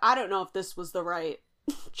punishment, but I don't know if this was the right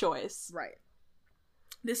choice. Right.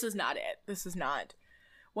 This is not it. This is not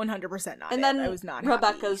 100% not and it. then I was not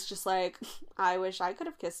Rebecca's happy. just like, I wish I could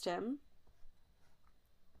have kissed him.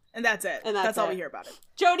 And that's it. And that's all we hear about it.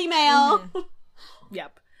 Jody Mail. Mm-hmm.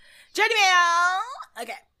 Yep. Jody Mail.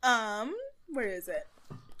 Okay. Where is it?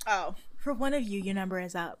 Oh, for one of you, your number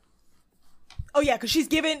is up. Oh yeah, because she's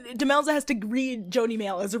given Demelza has to read Jody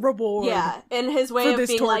Mail as a reward. Yeah, in his way of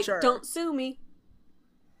being torture. like, don't sue me.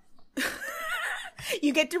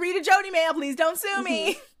 You get to read a Jody Mail, please don't sue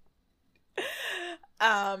me.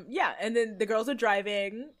 Yeah, and then the girls are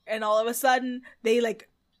driving, and all of a sudden they like.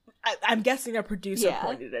 I'm guessing a producer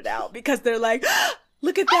pointed it out because they're like,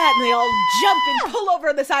 look at that, and they all jump and pull over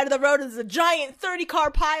on the side of the road. There's a giant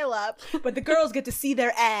 30-car pileup, but the girls get to see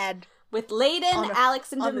their ad with Layden,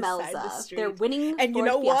 Alex, and Demelza. The They're winning and you Ford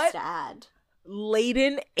know Fiesta what? ad.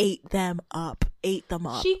 Layden ate them up.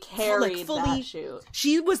 She carried that shoot.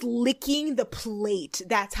 She was licking the plate.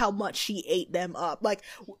 That's how much she ate them up. Like,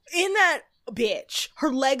 in that bitch,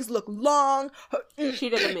 her legs look long.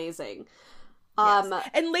 She did amazing. Yes.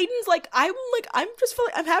 And Layden's like, I'm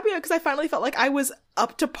happy because I finally felt like I was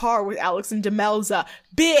up to par with Alex and Demelza.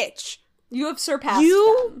 Bitch, you have surpassed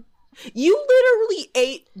them. You literally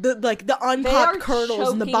ate the unpopped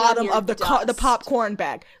kernels in the bottom of the popcorn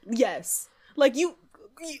bag. Yes, like you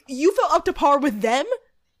felt up to par with them.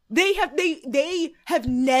 They have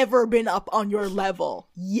never been up on your level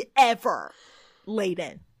ever,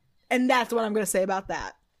 Layden, and that's what I'm gonna say about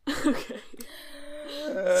that. Okay.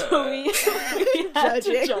 So we had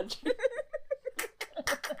to judge.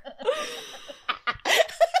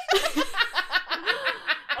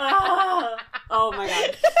 Oh my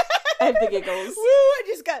god. I have the giggles. Woo, I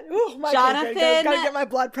just got my Jonathan gotta get my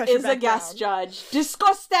blood pressure is back a guest down. judge.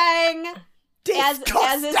 Disgusting! As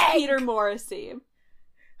is Peter Morrissey.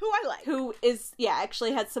 Who I like. Who is,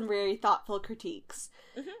 actually had some very thoughtful critiques.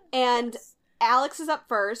 Mm-hmm. And Alex is up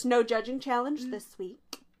first. No judging challenge this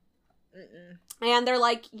week. Mm-mm. And they're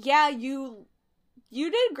like, yeah, you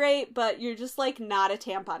did great, but you're just, like, not a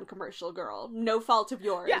tampon commercial girl. No fault of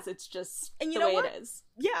yours. Yeah. It's just the way it is.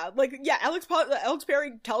 Yeah, Alex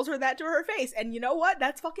Perry tells her that to her face, and you know what?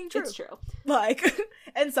 That's fucking true. It's true. Like,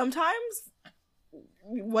 and sometimes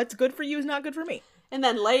what's good for you is not good for me. And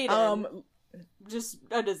then Layden, just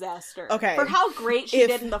a disaster. Okay. For how great she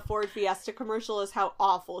did in the Ford Fiesta commercial is how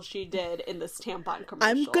awful she did in this tampon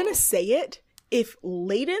commercial. I'm gonna say it. If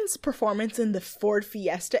Layden's performance in the Ford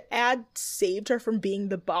Fiesta ad saved her from being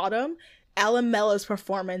the bottom, Alamella's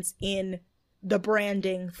performance in the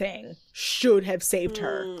branding thing should have saved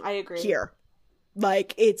her. I agree. Here.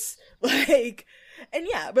 Like, it's like... And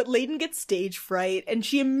yeah, but Layden gets stage fright, and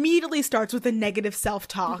she immediately starts with the negative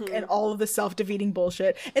self-talk and all of the self-defeating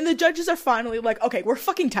bullshit. And the judges are finally like, okay, we're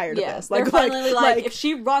fucking tired of this. Like, they're finally like, if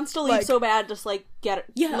she wants to leave so bad, just, like, let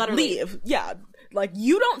her leave. Yeah. Like,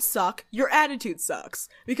 you don't suck, your attitude sucks.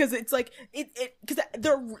 Because it's like, because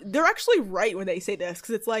they're actually right when they say this,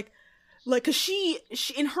 because it's like, cause she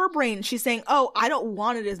in her brain, she's saying, oh, I don't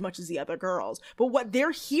want it as much as the other girls. But what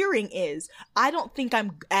they're hearing is, I don't think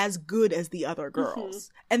I'm as good as the other girls.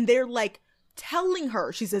 Mm-hmm. And they're like, telling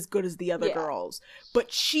her she's as good as the other girls,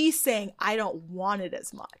 but she's saying I don't want it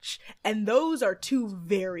as much, and those are two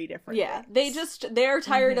very different things. They're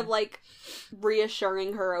tired of like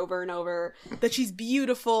reassuring her over and over that she's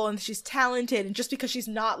beautiful and she's talented, and just because she's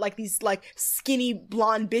not like these like skinny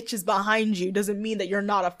blonde bitches behind you doesn't mean that you're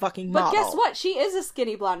not a fucking model. But guess what? She is a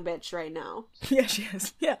skinny blonde bitch right now. Yeah, she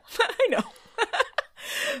is. Yeah, I know.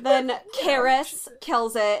 Then Karis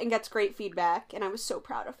kills it and gets great feedback, and I was so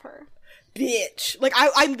proud of her. Bitch. Like,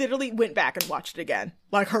 I literally went back and watched it again.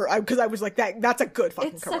 Like, because I was like, that's a good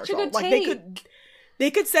fucking It's commercial. such a good like, tape.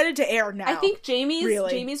 they could set it to air now. I think Jamie's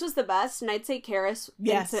really. was the best, and I'd say Karis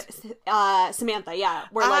Yes. and Samantha,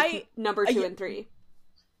 were like number 2 and 3.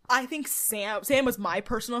 I think Sam was my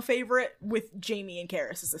personal favorite, with Jamie and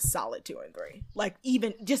Karis is a solid 2 and 3. Like,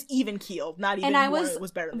 even keeled. Not even and I one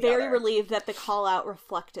was better than the very other. relieved that the call out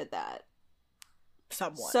reflected that.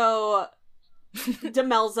 Somewhat. So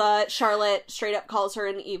Demelza, Charlotte straight up calls her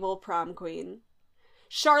an evil prom queen.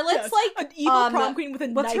 Charlotte's like an evil prom queen with a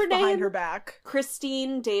what's knife her name? behind her back.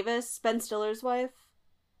 Christine Davis, Ben Stiller's wife.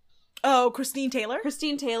 Oh, Christine Taylor?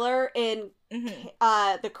 Christine Taylor in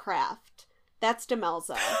The Craft. That's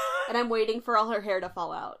Demelza. And I'm waiting for all her hair to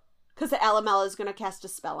fall out. Because Alamella is going to cast a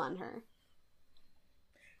spell on her.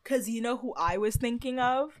 Because you know who I was thinking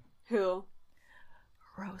of? Who?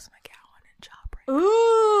 Rose McGowan and Jawbreaker.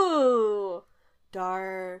 Ooh!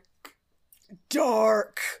 Dark.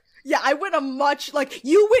 Yeah, I went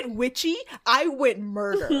you went witchy, I went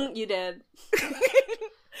murder. You did.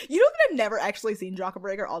 You know that I've never actually seen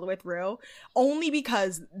Jawbreaker all the way through, only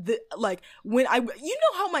because when you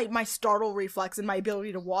know how my startle reflex and my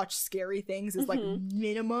ability to watch scary things is like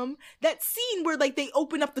minimum. That scene where like they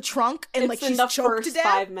open up the trunk and it's she's in the choked to first death.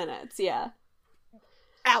 5 minutes, yeah.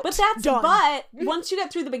 Out. But that's done. But once you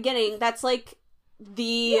get through the beginning, that's like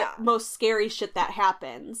the most scary shit that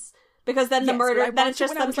happens. Because then the murder, then it's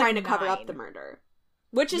just them trying to cover up the murder.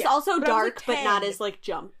 Which is also dark, but not as like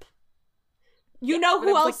Jump. You know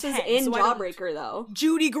who else is in Jawbreaker, though?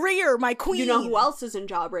 Judy Greer, my queen. You know who else is in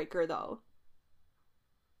Jawbreaker, though?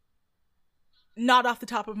 Not off the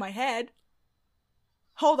top of my head.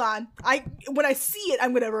 Hold on. When I see it,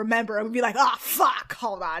 I'm gonna remember. I'm gonna be like, fuck,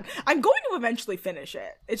 hold on. I'm going to eventually finish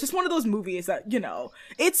it. It's just one of those movies that,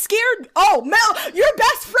 it's scared. Oh, Mel, your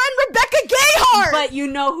best friend, Rebecca Gayheart! But you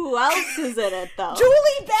know who else is in it, though?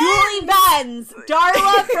 Julie Benz! Julie Benz!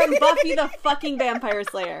 Darla from Buffy the fucking Vampire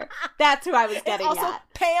Slayer. That's who I was getting also at.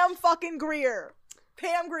 Pam fucking Grier.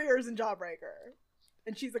 Pam Grier's in Jawbreaker.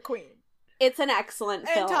 And she's a queen. It's an excellent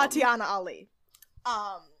film. And Tatiana Ali.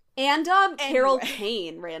 And Carol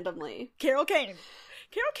Kane, randomly. Carol Kane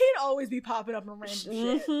always be popping up in random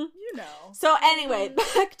shit. You know. So anyway,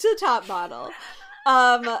 back to Top Model.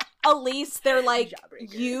 Elise, they're like,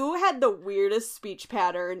 you had the weirdest speech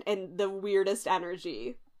pattern and the weirdest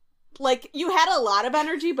energy. Like, you had a lot of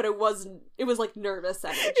energy, but it was like nervous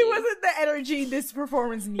energy. It wasn't the energy this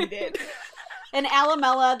performance needed. And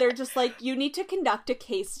Alamella, they're just like, you need to conduct a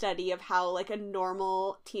case study of how, like, a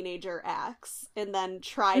normal teenager acts and then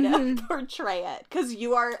try to portray it. Because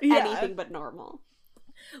you are anything but normal.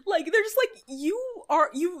 Like, they're just like, you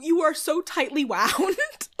are so tightly wound.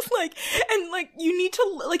 You need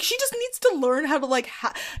to, she just needs to learn how to,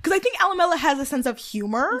 because I think Alamella has a sense of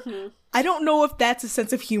humor. I don't know if that's a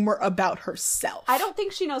sense of humor about herself. I don't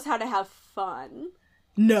think she knows how to have fun.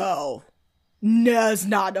 No. Does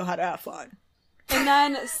not know how to have fun. And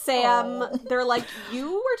then Sam, they're like,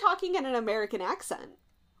 you were talking in an American accent.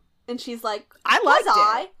 And she's like, I liked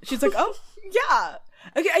it. She's like, oh, yeah.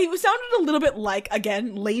 Okay, it sounded a little bit like,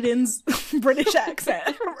 again, Layden's British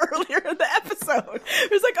accent from earlier in the episode.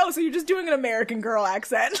 It was like, oh, so you're just doing an American girl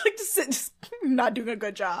accent. Just not doing a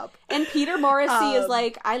good job. And Peter Morrissey is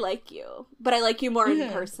like, I like you. But I like you more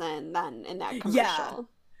in person than in that commercial. Yeah.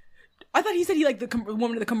 I thought he said he liked the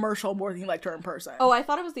woman in the commercial more than he liked her in person. Oh, I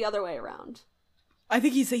thought it was the other way around. I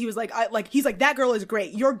think he said he was like, he's like, that girl is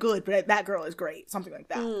great. You're good, but that girl is great. Something like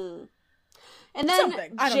that. And then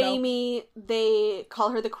Jamie, they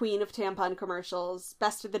call her the queen of tampon commercials.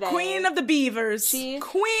 Best of the day. Queen of the Beavers. Queen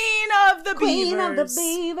of the Beavers.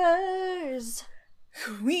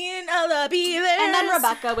 Queen of the Beavers. And then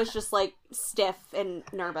Rebecca was just like stiff and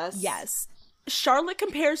nervous. Yes. Charlotte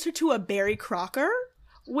compares her to a Barry Crocker,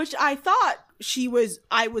 which I thought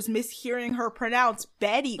I was mishearing her pronounce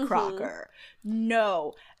Betty Crocker.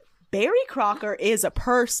 No. Barry Crocker is a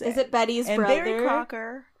person. Is it Betty's brother? Barry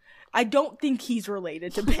Crocker, I don't think he's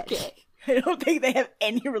related to Betty. Okay. I don't think they have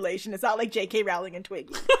any relation. It's not like J.K. Rowling and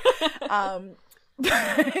Twiggy.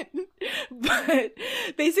 But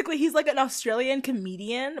basically he's like an Australian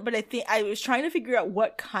comedian, but I think I was trying to figure out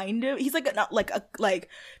what kind of, he's like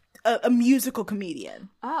a musical comedian.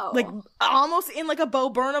 Oh. Like almost in like a Bo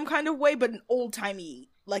Burnham kind of way, but an old-timey,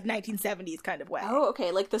 like 1970s kind of way. Oh,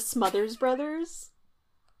 okay. Like the Smothers Brothers?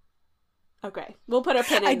 Okay. We'll put a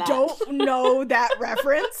pin in that. I don't know that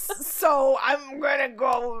reference, so I'm gonna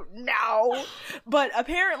go now. But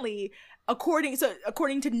apparently, according to in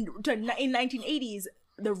 1980s,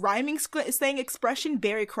 the rhyming slang expression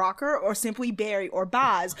Barry Crocker or simply Barry or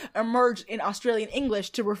Baz emerged in Australian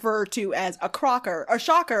English to refer to as a crocker, or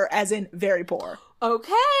shocker as in very poor.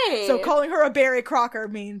 Okay. So calling her a Barry Crocker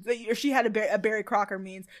means, or she had a Barry Crocker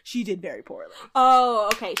means she did very poorly. Oh,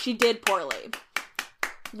 okay. She did poorly.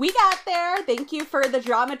 We got there. Thank you for the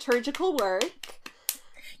dramaturgical work.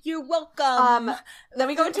 You're welcome. Then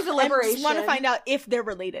we go into deliberation. I just want to find out if they're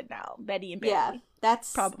related now, Betty and Barry. Yeah,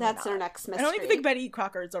 that's Probably that's not. our next mystery. I don't even think Betty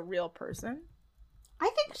Crocker is a real person. I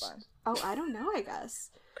think. I don't know. I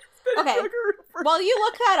guess. Okay. While you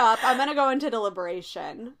look that up, I'm gonna go into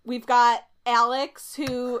deliberation. We've got Alex,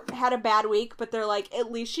 who had a bad week, but they're like,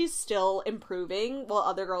 at least she's still improving, while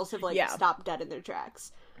other girls have stopped dead in their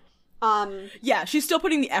tracks. Yeah, she's still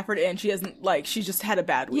putting the effort in. She hasn't, she just had a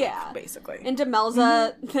bad week, basically. And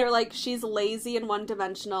Demelza, they're like, she's lazy and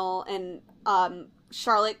one-dimensional, and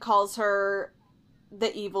Charlotte calls her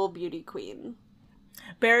the evil beauty queen.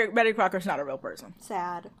 Betty Crocker's not a real person.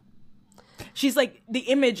 Sad. She's like, the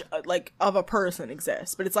image, of a person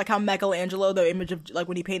exists, but it's like how Michelangelo, the image of,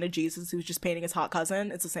 when he painted Jesus, he was just painting his hot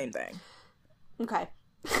cousin. It's the same thing. Okay.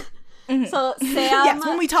 So Sam, yes,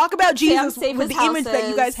 when we talk about Jesus, with the image that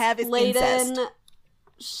you guys have is Layden,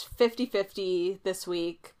 incest. 50-50 this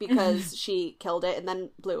week because she killed it and then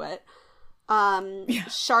blew it.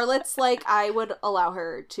 Charlotte's like, I would allow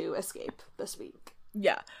her to escape this week.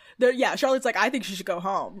 Yeah. Charlotte's like, I think she should go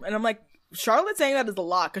home. And I'm like, Charlotte saying that is a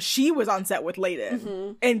lot because she was on set with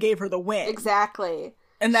Layden and gave her the win. Exactly.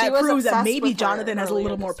 And that proves that maybe Jonathan has a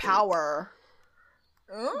little more power.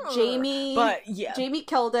 Jamie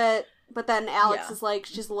killed it, but then Alex is like,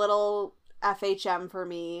 she's a little FHM for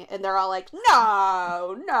me, and they're all like, no.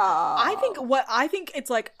 I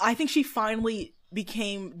think she finally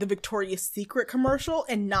became the Victoria's Secret commercial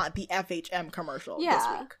and not the FHM commercial this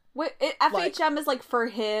week. FHM is like for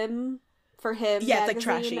him. Yeah, magazine? It's like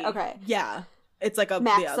trashy. Okay. Yeah. It's like a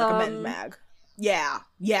Maxim. like a men's mag. Yeah.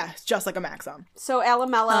 It's just like a Maxim. So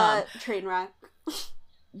Alamella train wreck.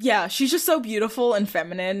 Yeah, she's just so beautiful and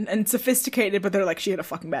feminine and sophisticated, but they're like, she had a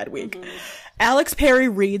fucking bad week. Alex Perry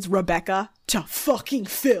reads Rebecca to fucking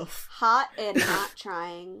filth. Hot and not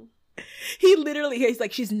trying. He's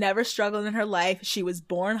like, she's never struggled in her life. She was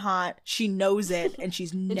born hot. She knows it, and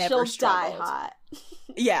she's never struggled. Die hot.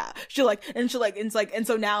 Yeah, and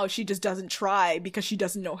so now she just doesn't try because she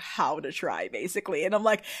doesn't know how to try, basically. And I'm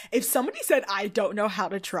like, if somebody said I don't know how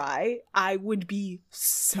to try, I would be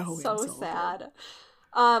so insulted. Sad.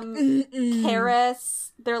 Karis,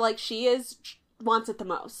 they're like, wants it the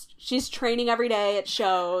most. She's training every day. It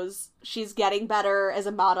shows. She's getting better as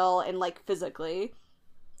a model and physically.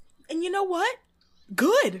 And you know what?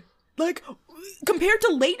 Good. Compared to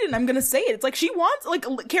Layden, I'm gonna say it. It's like she wants,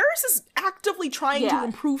 Karis is actively trying to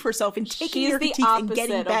improve herself and taking your critiques and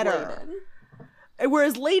getting better.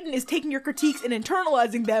 Whereas Layden is taking your critiques and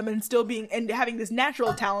internalizing them and still and having this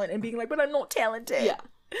natural talent and being like, but I'm not talented. Yeah.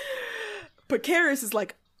 But Karis is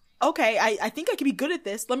like, okay, I think I can be good at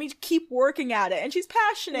this. Let me keep working at it. And she's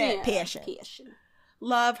passionate. Yeah, Passion.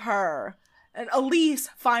 Love her. And Elise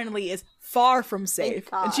finally is far from safe.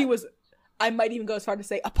 And she was, I might even go as far to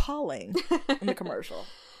say, appalling in the commercial.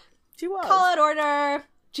 She was. Call out order.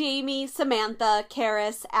 Jamie, Samantha,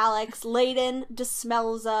 Karis, Alex, Layden,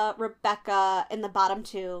 Desmelza, Rebecca, and the bottom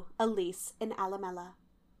two, Elise and Alamella.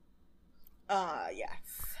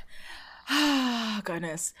 Yes.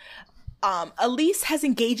 Goodness. Elise has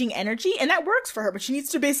engaging energy, and that works for her, but she needs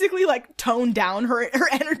to basically, tone down her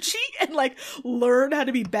energy and, learn how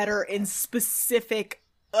to be better in specific,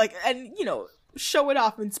 show it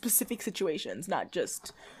off in specific situations, not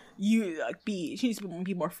just she needs to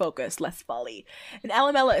be more focused, less folly. And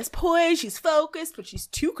Alamella is poised, she's focused, but she's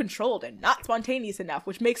too controlled and not spontaneous enough,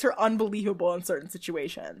 which makes her unbelievable in certain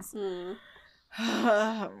situations.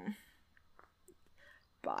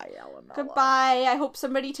 Bye, Alamella. Goodbye. I hope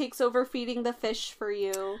somebody takes over feeding the fish for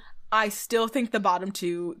you. I still think the bottom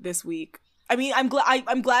two this week. I mean, I'm glad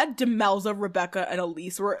Demelza, Rebecca, and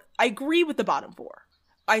Elise were. I agree with the bottom four.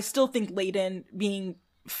 I still think Layden being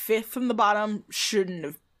fifth from the bottom shouldn't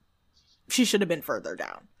have. She should have been further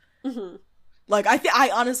down.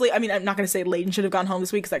 I honestly, I'm not going to say Layden should have gone home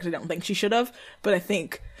this week because I actually don't think she should have, but I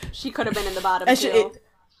think she could have been in the bottom too.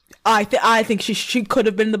 I think she could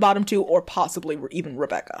have been in the bottom two, or possibly even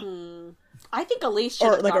Rebecca. I think Elise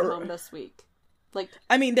should have gone home this week.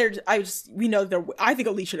 I think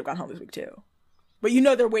Elise should have gone home this week too. But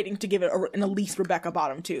they're waiting to give it an Elise Rebecca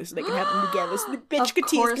bottom two, so they can have them together. So the bitch can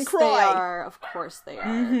tease and cry. Of course they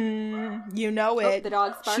are. You know it. The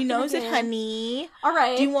dog's barking. She knows again. it, honey. All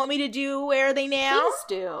right. Do you want me to do Where Are They Now? Please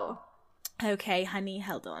do. Okay, honey.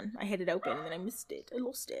 Hold on. I had it open and then I missed it. I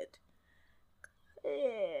lost it.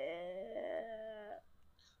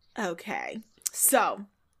 Okay. So,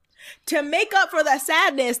 to make up for the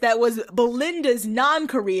sadness that was Belinda's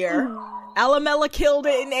non-career, Alamela killed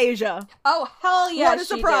it in Asia. Oh, hell yeah, What a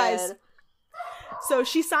she surprise. did. So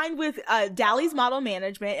she signed with Dali's Model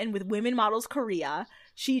Management and with Women Models Korea.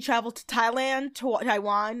 She traveled to Thailand,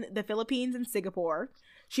 Taiwan, the Philippines, and Singapore.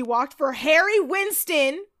 She walked for Harry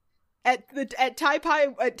Winston at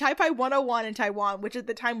Taipei 101 in Taiwan, which at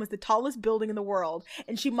the time was the tallest building in the world.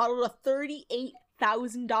 And she modeled a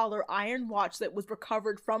 $38,000 iron watch that was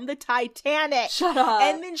recovered from the Titanic. Shut up.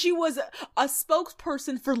 And then she was a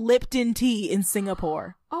spokesperson for Lipton Tea in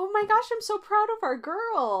Singapore. Oh my gosh, I'm so proud of our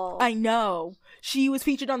girl. I know. She was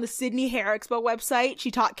featured on the Sydney Hair Expo website. She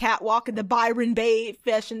taught catwalk at the Byron Bay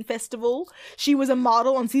Fashion Festival. She was a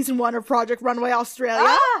model on season 1 of Project Runway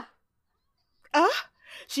Australia.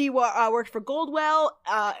 She worked for Goldwell,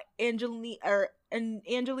 Angelo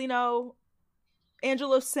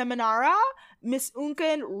Seminara, Miss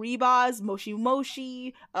Unken, Rebaz, Moshi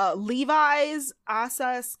Moshi, Levi's,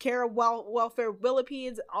 Asas, Cara Welfare,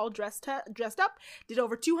 Philippines, all dressed up, did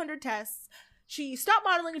over 200 tests. She stopped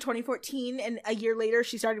modeling in 2014, and a year later,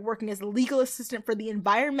 she started working as a legal assistant for the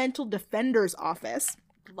Environmental Defender's Office.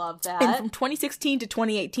 Love that. And from 2016 to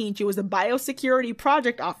 2018, she was a biosecurity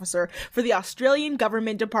project officer for the Australian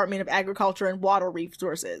Government Department of Agriculture and Water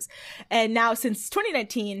Resources. And now, since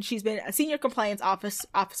 2019, she's been a senior compliance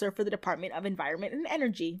officer for the Department of Environment and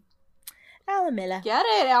Energy. Alamela. Get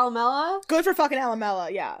it, Alamela. Good for fucking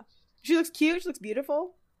Alamela, yeah. She looks cute, she looks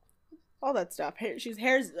beautiful. All that stuff. Hers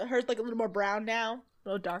like a little more brown now. A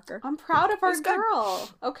little darker. I'm proud of our Looks good.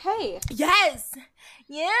 girl. Okay. Yes!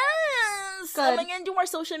 Yes! Good. Am I gonna do our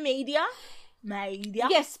social media?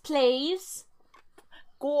 Yes, please.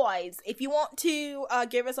 Guys, if you want to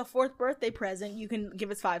give us a 4th birthday present, you can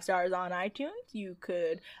give us 5 stars on iTunes. You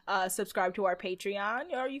could subscribe to our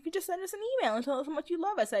Patreon, or you could just send us an email and tell us how much you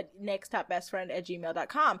love us at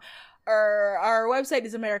nexttopbestfriend@gmail.com. Our website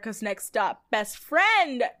is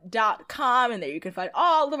americasnexttopbestfriend.com, and there you can find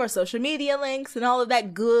all of our social media links and all of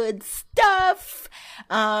that good stuff.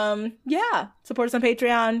 Yeah, support us on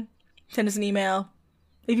Patreon. Send us an email.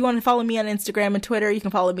 If you want to follow me on Instagram and Twitter, you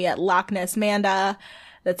can follow me at Loch Ness Manda.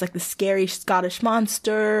 That's like the scary Scottish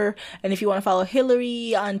monster. And if you want to follow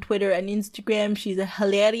Hillary on Twitter and Instagram, she's a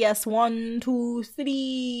hilarious 1, 2,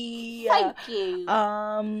 3. Thank you.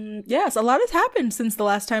 Yes, a lot has happened since the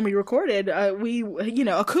last time we recorded. A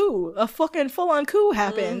coup, a fucking full-on coup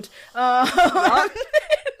happened. The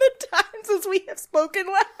time since we have spoken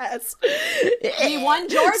last. We won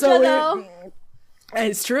Georgia, though.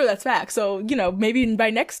 It's true, that's fact. So, maybe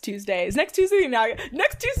by next Tuesday. Is next Tuesday now?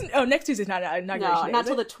 Next Tuesday is not inauguration. No, day, not is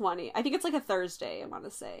till it? the 20th. I think it's like a Thursday, I want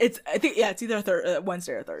to say. It's either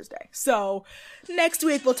Wednesday or Thursday. So, next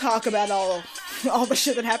week we'll talk about all the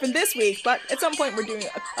shit that happened this week. But at some point we're doing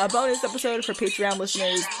a bonus episode for Patreon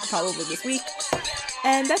listeners probably this week.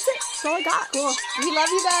 And that's it. That's all I got. Cool. We love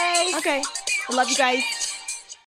you guys. Okay. I love you guys.